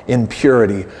God in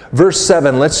purity. Verse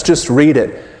 7, let's just read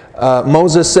it.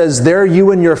 Moses says, there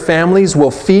you and your families will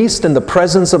feast in the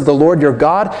presence of the Lord your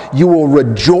God. You will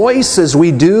rejoice as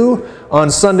we do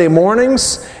on Sunday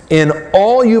mornings in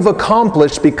all you've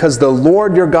accomplished because the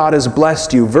Lord your God has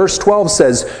blessed you. Verse 12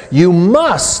 says, you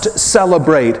must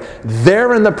celebrate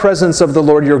there in the presence of the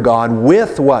Lord your God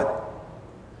with what?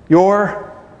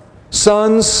 your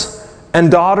sons and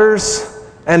daughters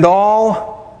and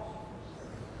all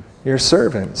your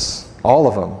servants, all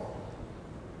of them.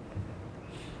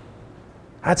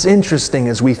 That's interesting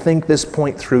as we think this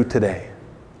point through today,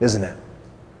 isn't it?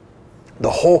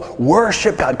 The whole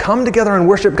worship God, come together and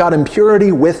worship God in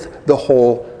purity with the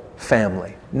whole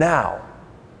family. Now,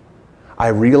 I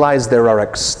realize there are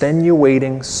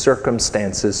extenuating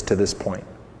circumstances to this point,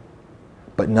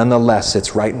 but nonetheless,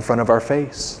 it's right in front of our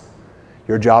face.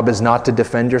 Your job is not to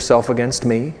defend yourself against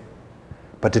me,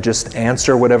 but to just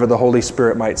answer whatever the Holy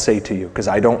Spirit might say to you, because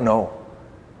I don't know.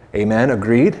 Amen?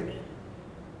 Agreed?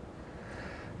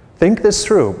 Think this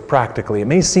through practically. It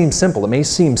may seem simple, it may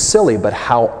seem silly, but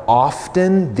how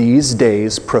often these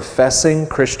days professing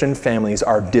Christian families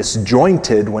are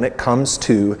disjointed when it comes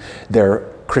to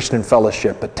their Christian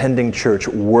fellowship, attending church,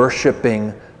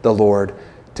 worshiping the Lord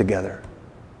together.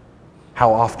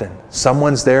 How often?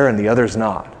 Someone's there and the other's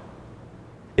not.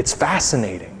 It's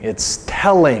fascinating. It's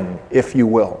telling, if you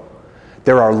will.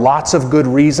 There are lots of good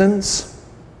reasons.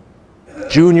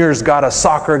 Junior's got a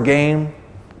soccer game.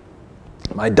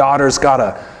 My daughter's got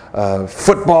a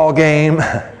football game.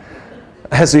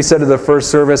 As we said at the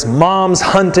first service, mom's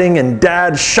hunting and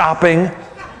dad's shopping,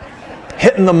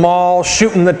 hitting the mall,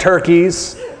 shooting the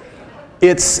turkeys.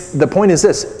 The point is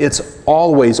this, it's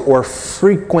always or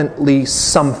frequently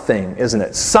something, isn't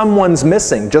it? Someone's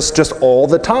missing just all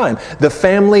the time. The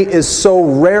family is so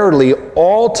rarely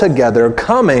all together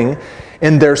coming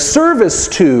in their service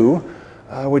to,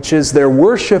 which is their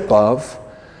worship of,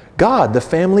 God. The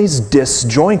family's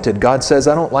disjointed. God says,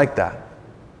 I don't like that.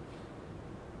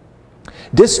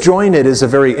 Disjointed is a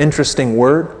very interesting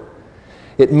word.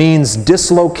 It means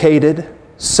dislocated,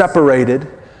 separated,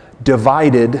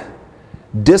 divided,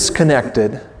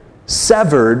 disconnected,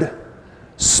 severed,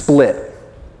 split.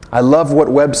 I love what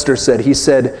Webster said. He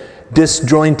said,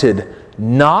 disjointed,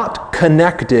 not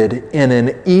connected in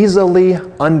an easily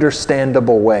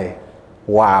understandable way.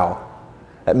 Wow,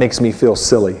 that makes me feel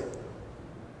silly.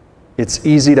 It's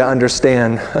easy to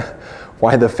understand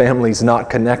why the family's not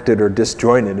connected or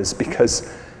disjointed is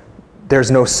because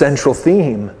there's no central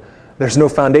theme. There's no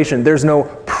foundation. There's no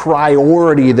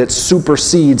priority that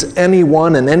supersedes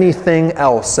anyone and anything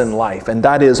else in life. And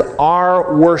that is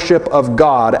our worship of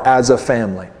God as a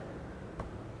family.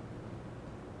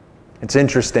 It's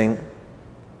interesting,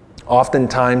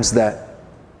 oftentimes that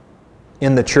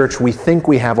in the church we think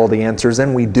we have all the answers,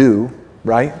 and we do,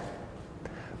 right?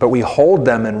 But we hold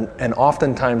them and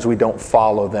oftentimes we don't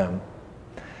follow them.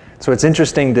 So it's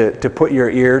interesting to put your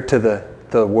ear to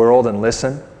the world and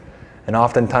listen. And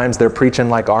oftentimes they're preaching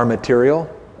like our material.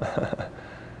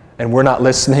 And we're not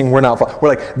listening, we're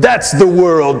like, that's the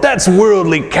world, that's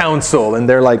worldly counsel. And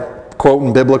they're like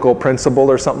quoting biblical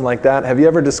principle or something like that. Have you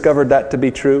ever discovered that to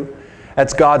be true?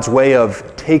 That's God's way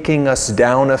of taking us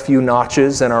down a few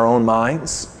notches in our own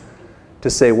minds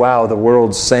to say, wow, the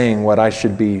world's saying what I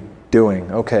should be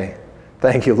doing. Okay,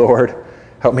 thank you, Lord.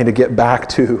 Help me to get back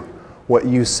to what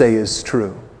you say is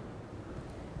true.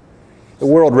 The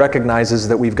world recognizes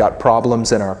that we've got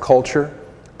problems in our culture.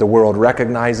 The world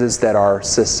recognizes that our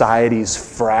society's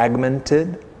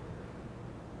fragmented.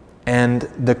 And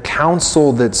the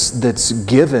counsel that's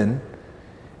given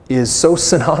is so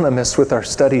synonymous with our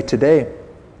study today.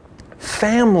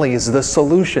 Family is the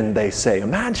solution, they say.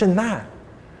 Imagine that.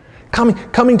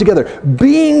 Coming together,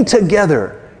 being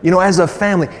together, as a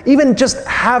family, even just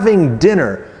having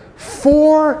dinner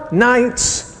 4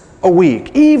 nights a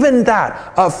week, even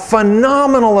that, a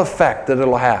phenomenal effect that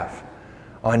it'll have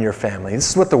on your family.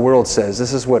 This is what the world says.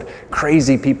 This is what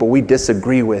crazy people we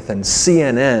disagree with, and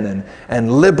CNN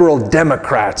and liberal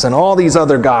Democrats and all these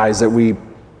other guys that we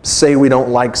say we don't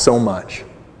like so much.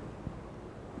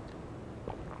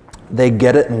 They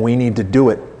get it and we need to do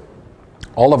it.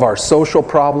 All of our social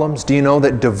problems. Do you know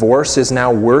that divorce is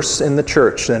now worse in the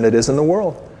church than it is in the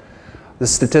world? The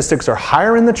statistics are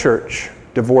higher in the church,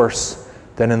 divorce,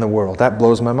 than in the world. That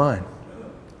blows my mind.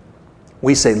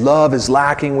 We say love is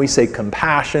lacking. We say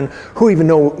compassion. Who even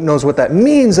knows what that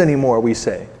means anymore, we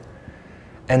say.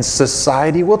 And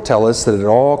society will tell us that it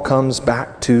all comes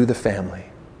back to the family.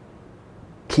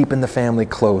 Keeping the family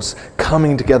close,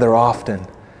 coming together often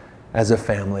as a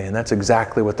family. And that's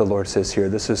exactly what the Lord says here.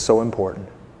 This is so important.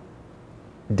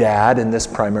 Dad, and this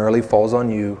primarily falls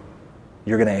on you.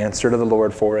 You're going to answer to the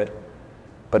Lord for it.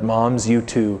 But moms, you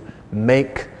too,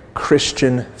 make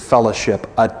Christian fellowship,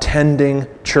 attending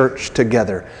church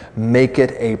together, make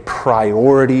it a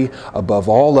priority above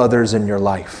all others in your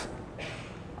life.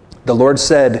 The Lord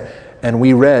said, and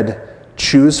we read,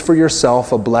 choose for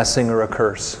yourself a blessing or a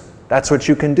curse. That's what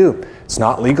you can do. It's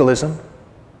not legalism.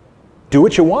 Do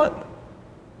what you want.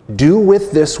 Do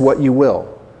with this what you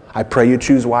will. I pray you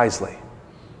choose wisely.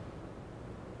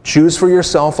 Choose for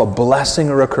yourself a blessing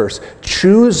or a curse.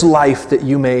 Choose life that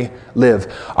you may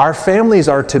live. Our families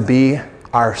are to be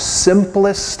our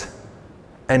simplest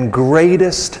and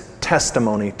greatest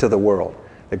testimony to the world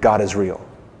that God is real.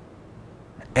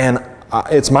 And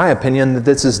it's my opinion that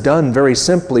this is done very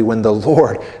simply when the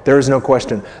Lord, there is no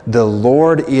question, the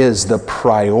Lord is the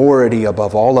priority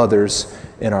above all others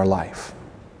in our life.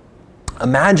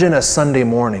 Imagine a Sunday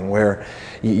morning where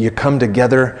you come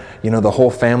together, the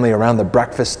whole family around the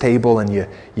breakfast table, and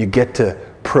you get to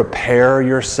prepare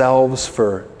yourselves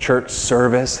for church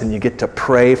service, and you get to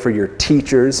pray for your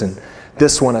teachers, and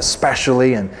this one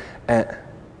especially, and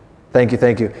thank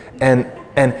you.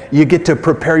 And you get to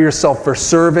prepare yourself for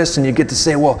service, and you get to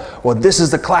say, well, this is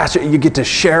the class. You get to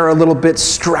share a little bit,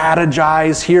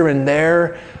 strategize here and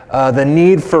there. The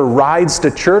need for rides to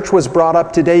church was brought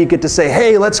up today. You get to say,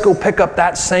 hey, let's go pick up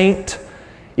that saint.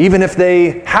 Even if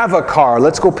they have a car,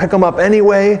 let's go pick them up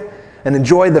anyway and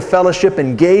enjoy the fellowship,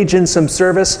 engage in some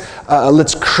service.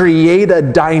 Let's create a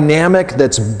dynamic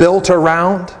that's built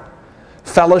around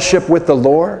fellowship with the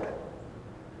Lord.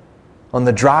 On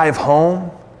the drive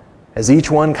home, as each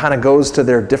one kind of goes to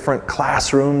their different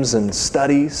classrooms and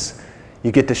studies,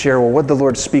 you get to share, what did the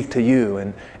Lord speak to you?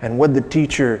 And what did the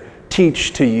teacher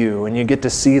teach to you? And you get to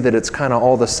see that it's kind of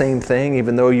all the same thing,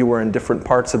 even though you were in different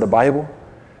parts of the Bible.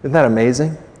 Isn't that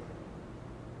amazing?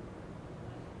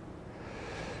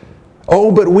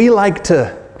 Oh, but we like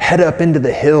to head up into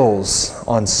the hills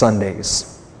on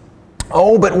Sundays.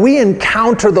 Oh, but we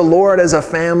encounter the Lord as a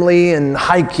family in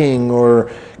hiking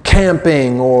or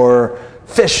camping or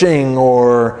fishing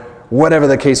or whatever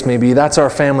the case may be. That's our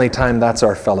family time. That's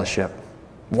our fellowship.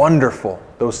 Wonderful.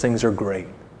 Those things are great.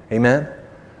 Amen?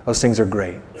 Those things are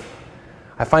great.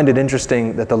 I find it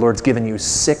interesting that the Lord's given you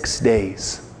 6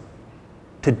 days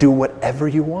to do whatever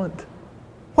you want.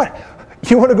 What?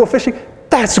 You want to go fishing?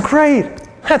 That's great.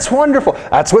 That's wonderful.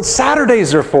 That's what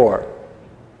Saturdays are for.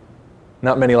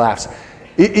 Not many laughs.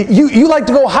 You like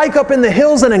to go hike up in the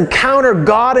hills and encounter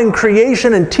God in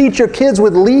creation and teach your kids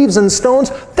with leaves and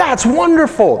stones? That's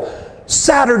wonderful.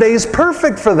 Saturday's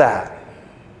perfect for that.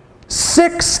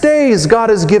 6 days God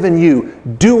has given you.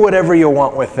 Do whatever you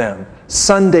want with them.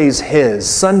 Sunday's His.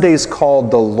 Sunday's called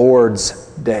the Lord's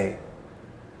Day.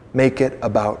 Make it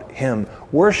about Him.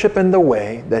 Worship in the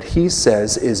way that He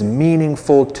says is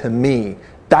meaningful to me.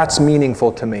 That's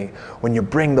meaningful to me. When you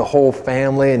bring the whole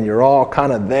family and you're all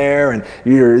kind of there and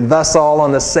you're thus all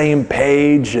on the same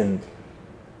page, and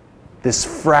this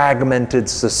fragmented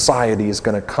society is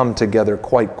going to come together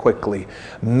quite quickly.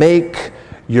 Make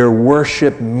your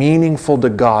worship meaningful to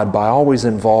God by always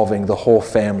involving the whole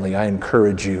family. I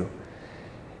encourage you.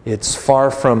 It's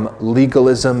far from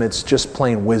legalism. It's just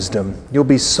plain wisdom. You'll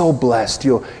be so blessed.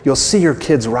 You'll see your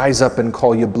kids rise up and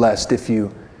call you blessed if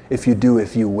you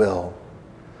will.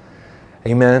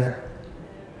 Amen.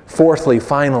 Fourthly,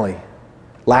 finally,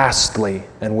 lastly,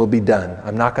 and we'll be done.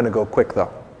 I'm not going to go quick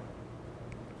though.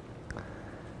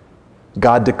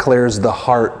 God declares the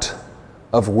heart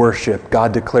of worship.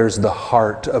 God declares the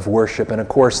heart of worship. And of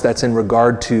course, that's in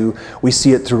regard to, we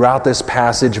see it throughout this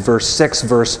passage, verse 6,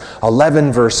 verse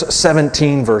 11, verse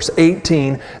 17, verse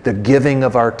 18, the giving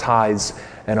of our tithes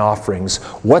and offerings.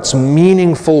 What's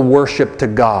meaningful worship to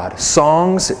God?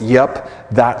 Songs? Yep,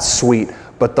 that's sweet.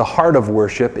 But the heart of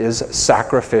worship is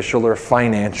sacrificial or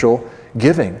financial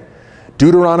giving.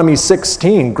 Deuteronomy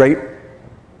 16, great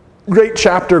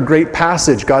chapter, great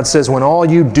passage. God says, when all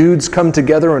you dudes come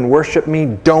together and worship me,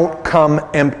 don't come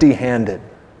empty-handed.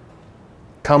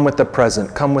 Come with a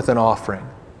present. Come with an offering.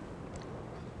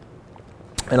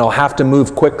 And I'll have to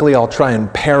move quickly. I'll try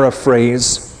and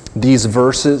paraphrase these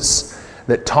verses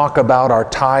that talk about our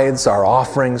tithes, our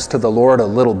offerings to the Lord a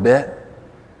little bit.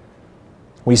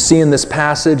 We see in this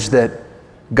passage that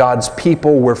God's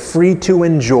people were free to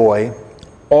enjoy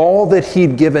all that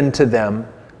He'd given to them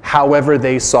however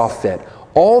they saw fit.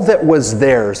 All that was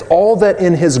theirs, all that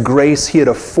in His grace He had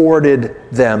afforded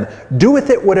them. Do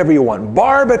with it whatever you want.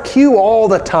 Barbecue all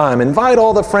the time. Invite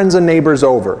all the friends and neighbors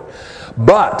over.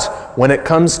 But when it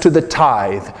comes to the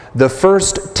tithe, the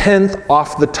first tenth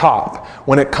off the top,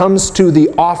 when it comes to the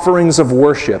offerings of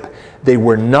worship, they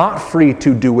were not free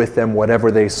to do with them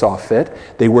whatever they saw fit.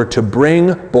 They were to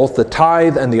bring both the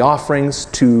tithe and the offerings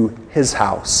to His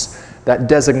house, that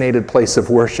designated place of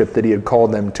worship that He had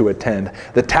called them to attend,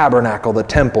 the tabernacle, the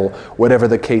temple, whatever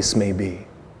the case may be.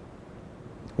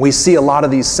 We see a lot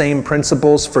of these same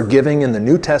principles for giving in the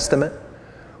New Testament.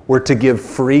 We're to give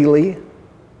freely,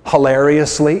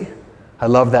 hilariously. I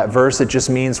love that verse. It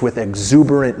just means with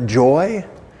exuberant joy.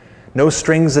 No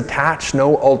strings attached,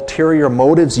 no ulterior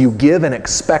motives. You give and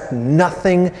expect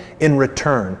nothing in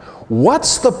return.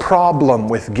 What's the problem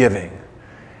with giving?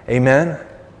 Amen?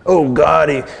 Oh, God,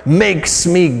 He makes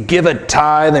me give a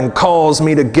tithe and calls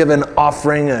me to give an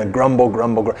offering and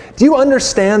grumble. Do you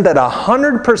understand that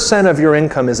 100% of your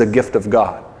income is a gift of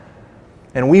God?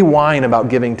 And we whine about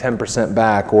giving 10%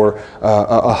 back or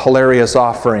a hilarious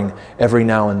offering every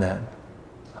now and then.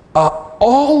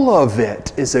 All of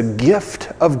it is a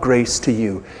gift of grace to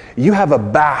you. You have a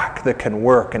back that can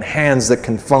work and hands that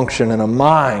can function and a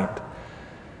mind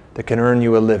that can earn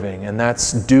you a living. And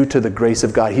that's due to the grace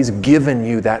of God. He's given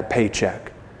you that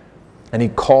paycheck. And He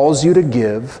calls you to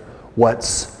give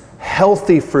what's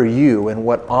healthy for you and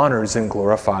what honors and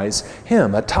glorifies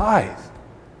Him. A tithe,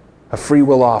 a free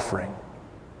will offering.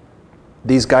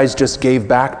 These guys just gave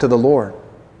back to the Lord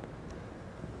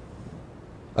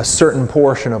a certain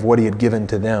portion of what He had given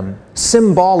to them.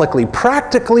 Symbolically,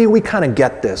 practically, we kind of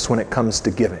get this when it comes to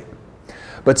giving.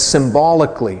 But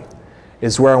symbolically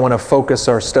is where I want to focus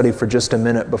our study for just a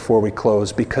minute before we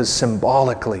close, because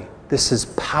symbolically, this is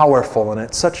powerful and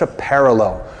it's such a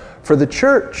parallel for the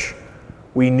church,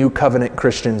 we New Covenant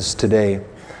Christians today.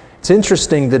 It's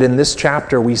interesting that in this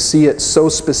chapter we see it so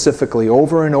specifically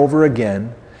over and over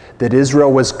again that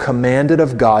Israel was commanded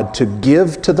of God to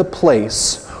give to the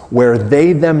place where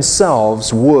they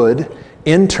themselves would,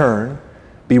 in turn,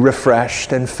 be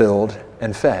refreshed and filled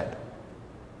and fed.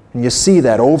 And you see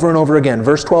that over and over again.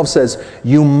 Verse 12 says,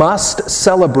 "You must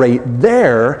celebrate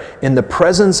there in the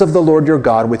presence of the Lord your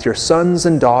God with your sons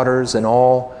and daughters and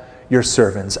all your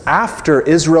servants." After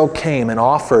Israel came and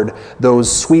offered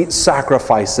those sweet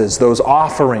sacrifices, those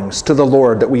offerings to the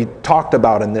Lord that we talked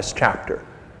about in this chapter,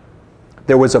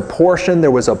 there was a portion,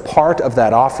 there was a part of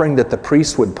that offering that the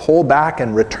priest would pull back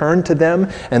and return to them,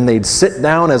 and they'd sit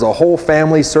down as a whole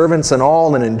family, servants and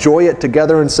all, and enjoy it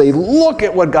together and say, "Look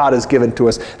at what God has given to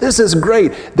us. This is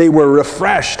great." They were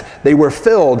refreshed, they were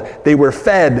filled, they were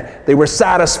fed, they were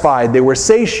satisfied, they were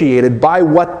satiated by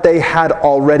what they had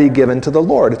already given to the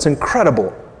Lord. It's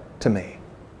incredible to me.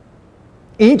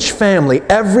 Each family,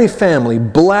 every family,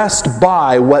 blessed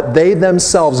by what they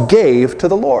themselves gave to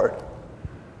the Lord.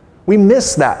 We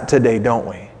miss that today, don't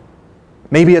we?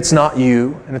 Maybe it's not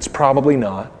you, and it's probably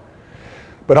not.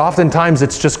 But oftentimes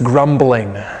it's just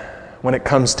grumbling when it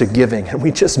comes to giving, and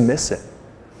we just miss it.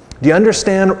 Do you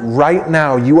understand? Right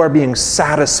now you are being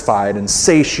satisfied and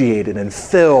satiated and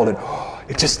filled, and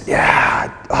it just,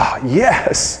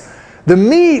 yes. The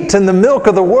meat and the milk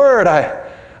of the Word,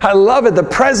 I love it. The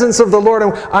presence of the Lord,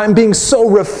 I'm being so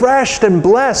refreshed and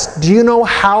blessed. Do you know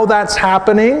how that's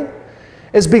happening?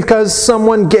 Is because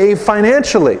someone gave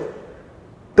financially.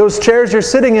 Those chairs you're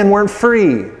sitting in weren't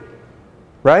free,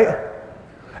 right?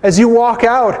 As you walk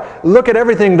out, look at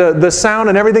everything, the sound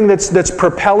and everything that's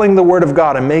propelling the Word of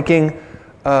God and making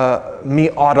me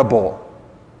audible.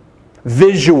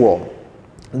 Visual.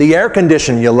 The air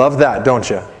conditioning, you love that, don't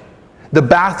you? The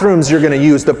bathrooms you're going to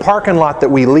use, the parking lot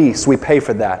that we lease, we pay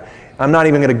for that. I'm not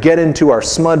even going to get into our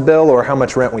SMUD bill or how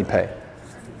much rent we pay.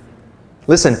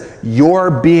 Listen,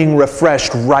 you're being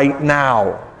refreshed right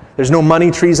now. There's no money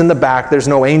trees in the back. There's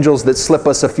no angels that slip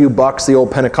us a few bucks, the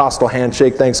old Pentecostal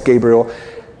handshake, thanks Gabriel.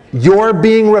 You're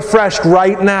being refreshed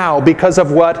right now because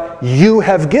of what you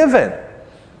have given.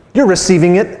 You're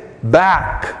receiving it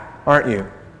back, aren't you?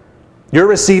 You're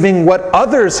receiving what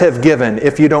others have given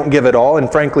if you don't give it all,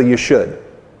 and frankly you should.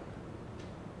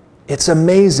 It's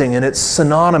amazing and it's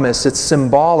synonymous, it's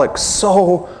symbolic,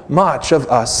 so much of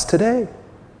us today.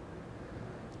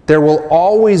 There will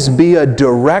always be a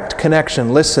direct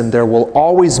connection. Listen, there will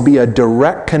always be a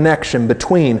direct connection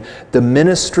between the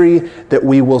ministry that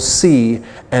we will see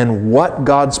and what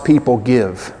God's people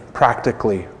give,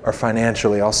 practically or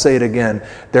financially. I'll say it again.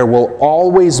 There will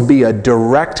always be a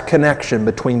direct connection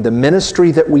between the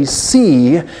ministry that we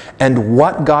see and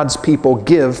what God's people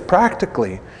give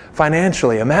practically,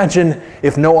 financially. Imagine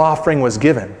if no offering was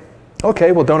given.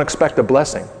 Okay, well, don't expect a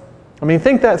blessing. I mean,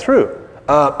 think that through.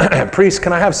 Priest,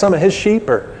 can I have some of his sheep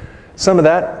or some of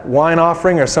that wine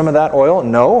offering or some of that oil?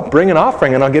 No, bring an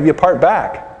offering and I'll give you part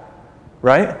back.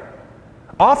 Right?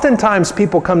 Oftentimes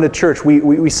people come to church,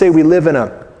 we say we live in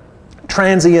a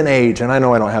transient age, and I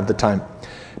know I don't have the time.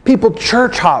 People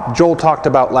church hop, Joel talked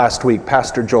about last week,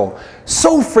 Pastor Joel,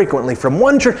 so frequently from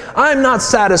one church. I'm not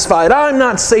satisfied, I'm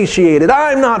not satiated,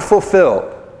 I'm not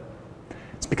fulfilled.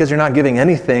 It's because you're not giving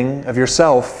anything of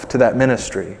yourself to that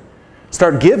ministry.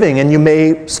 Start giving and you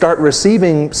may start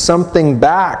receiving something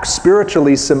back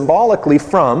spiritually, symbolically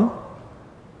from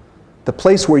the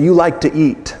place where you like to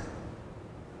eat.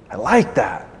 I like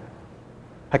that.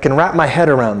 I can wrap my head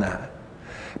around that.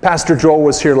 Pastor Joel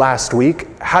was here last week.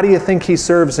 How do you think he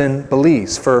serves in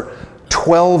Belize? For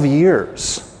 12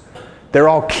 years. They're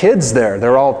all kids there.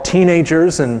 They're all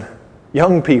teenagers and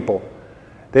young people.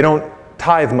 They don't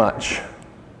tithe much.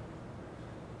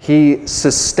 He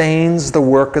sustains the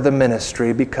work of the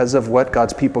ministry because of what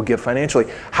God's people give financially.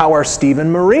 How are Steve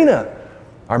and Marina,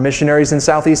 our missionaries in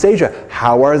Southeast Asia,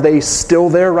 how are they still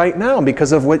there right now?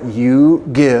 Because of what you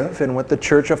give and what the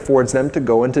church affords them to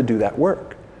go and to do that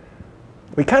work.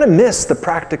 We kind of miss the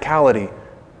practicality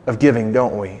of giving,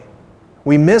 don't we?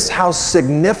 We miss how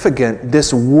significant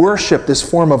this worship, this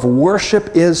form of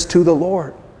worship is to the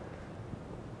Lord.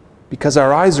 Because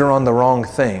our eyes are on the wrong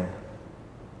thing.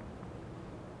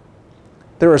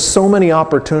 There are so many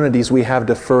opportunities we have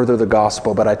to further the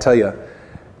gospel, but I tell you,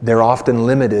 they're often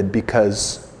limited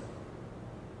because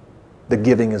the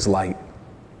giving is light.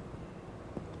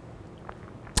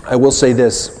 I will say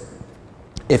this,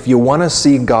 if you want to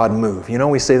see God move, you know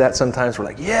we say that sometimes, we're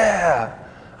like, yeah,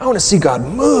 I want to see God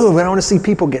move and I want to see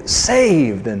people get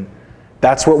saved, and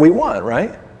that's what we want,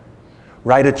 right?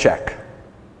 Write a check.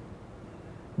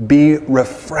 Be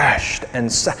refreshed.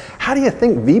 And how do you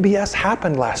think VBS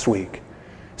happened last week?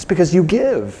 It's because you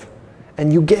give,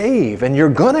 and you gave, and you're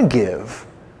going to give.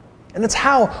 And it's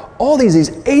how all these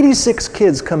 86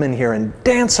 kids come in here and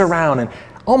dance around, and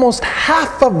almost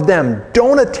half of them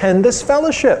don't attend this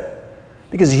fellowship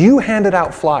because you handed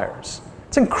out flyers.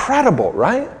 It's incredible,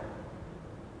 right?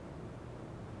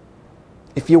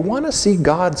 If you want to see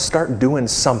God start doing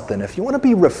something, if you want to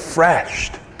be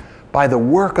refreshed by the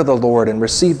work of the Lord and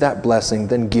receive that blessing,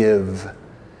 then give.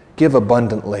 Give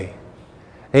abundantly.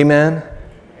 Amen?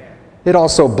 It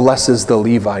also blesses the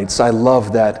Levites. I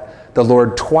love that the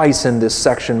Lord twice in this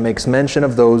section makes mention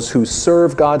of those who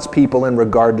serve God's people in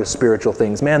regard to spiritual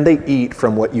things. Man, they eat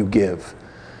from what you give.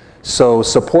 So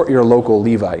support your local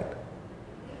Levite,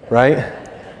 right?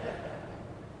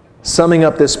 Summing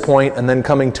up this point and then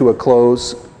coming to a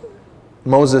close,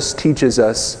 Moses teaches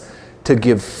us to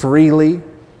give freely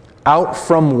out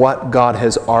from what God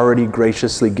has already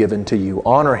graciously given to you.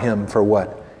 Honor Him for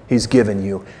what He's given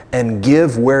you, and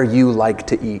give where you like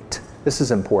to eat. This is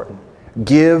important.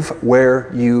 Give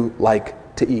where you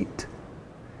like to eat.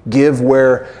 Give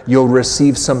where you'll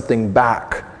receive something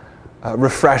back,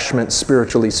 refreshment,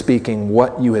 spiritually speaking,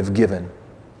 what you have given.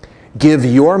 Give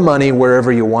your money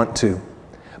wherever you want to,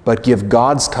 but give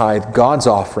God's tithe, God's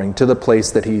offering, to the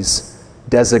place that He's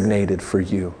designated for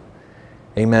you.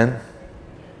 Amen.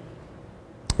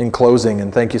 In closing,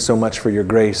 and thank you so much for your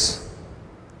grace,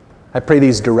 I pray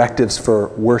these directives for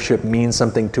worship mean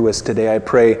something to us today. I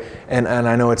pray, and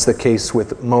I know it's the case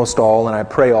with most all, and I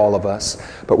pray all of us,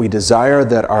 but we desire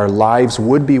that our lives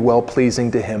would be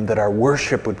well-pleasing to Him, that our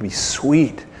worship would be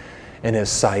sweet in His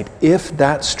sight. If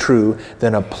that's true,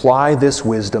 then apply this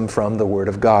wisdom from the Word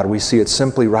of God. We see it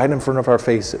simply right in front of our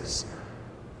faces.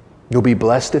 You'll be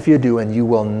blessed if you do, and you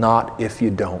will not if you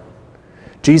don't.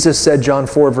 Jesus said, John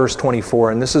 4, verse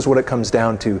 24, and this is what it comes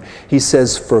down to. He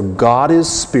says, for God is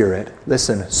spirit,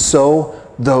 listen, so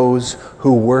those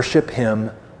who worship Him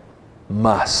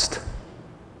must.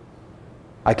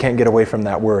 I can't get away from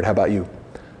that word. How about you?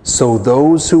 So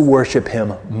those who worship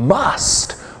Him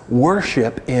must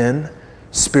worship in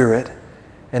spirit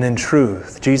and in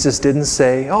truth. Jesus didn't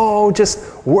say, oh,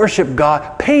 just worship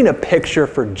God. Paint a picture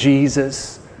for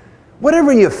Jesus.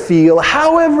 Whatever you feel,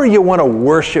 however you want to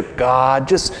worship God,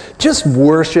 just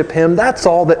worship Him. That's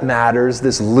all that matters,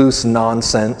 this loose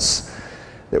nonsense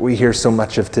that we hear so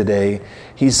much of today.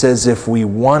 He says if we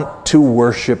want to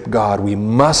worship God, we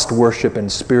must worship in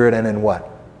spirit and in what?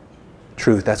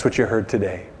 Truth. That's what you heard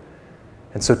today.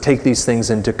 And so take these things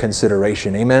into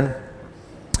consideration. Amen?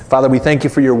 Father, we thank you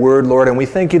for your word, Lord, and we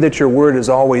thank you that your word as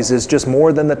always is just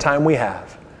more than the time we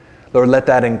have. Lord, let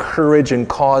that encourage and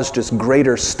cause just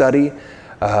greater study,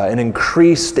 an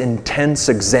increased, intense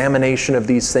examination of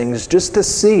these things, just to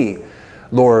see,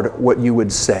 Lord, what you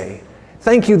would say.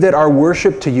 Thank you that our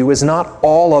worship to you is not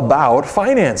all about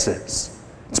finances.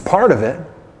 It's part of it,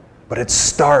 but it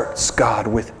starts, God,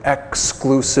 with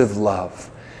exclusive love.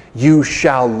 You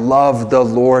shall love the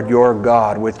Lord your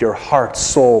God with your heart,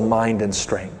 soul, mind, and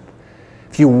strength.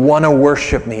 If you want to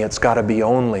worship me, it's got to be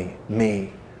only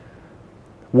me.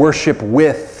 Worship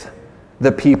with the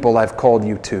people I've called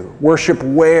you to. Worship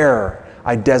where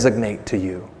I designate to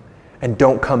you. And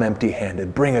don't come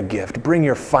empty-handed. Bring a gift. Bring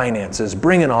your finances.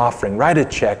 Bring an offering. Write a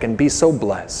check and be so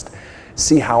blessed.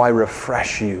 See how I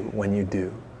refresh you when you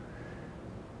do.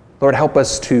 Lord, help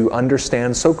us to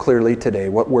understand so clearly today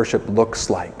what worship looks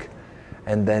like,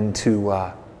 and then to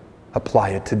apply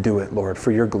it, to do it, Lord,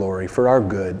 for your glory, for our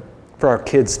good, for our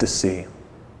kids to see.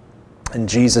 In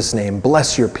Jesus' name,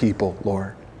 bless your people,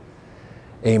 Lord.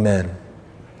 Amen.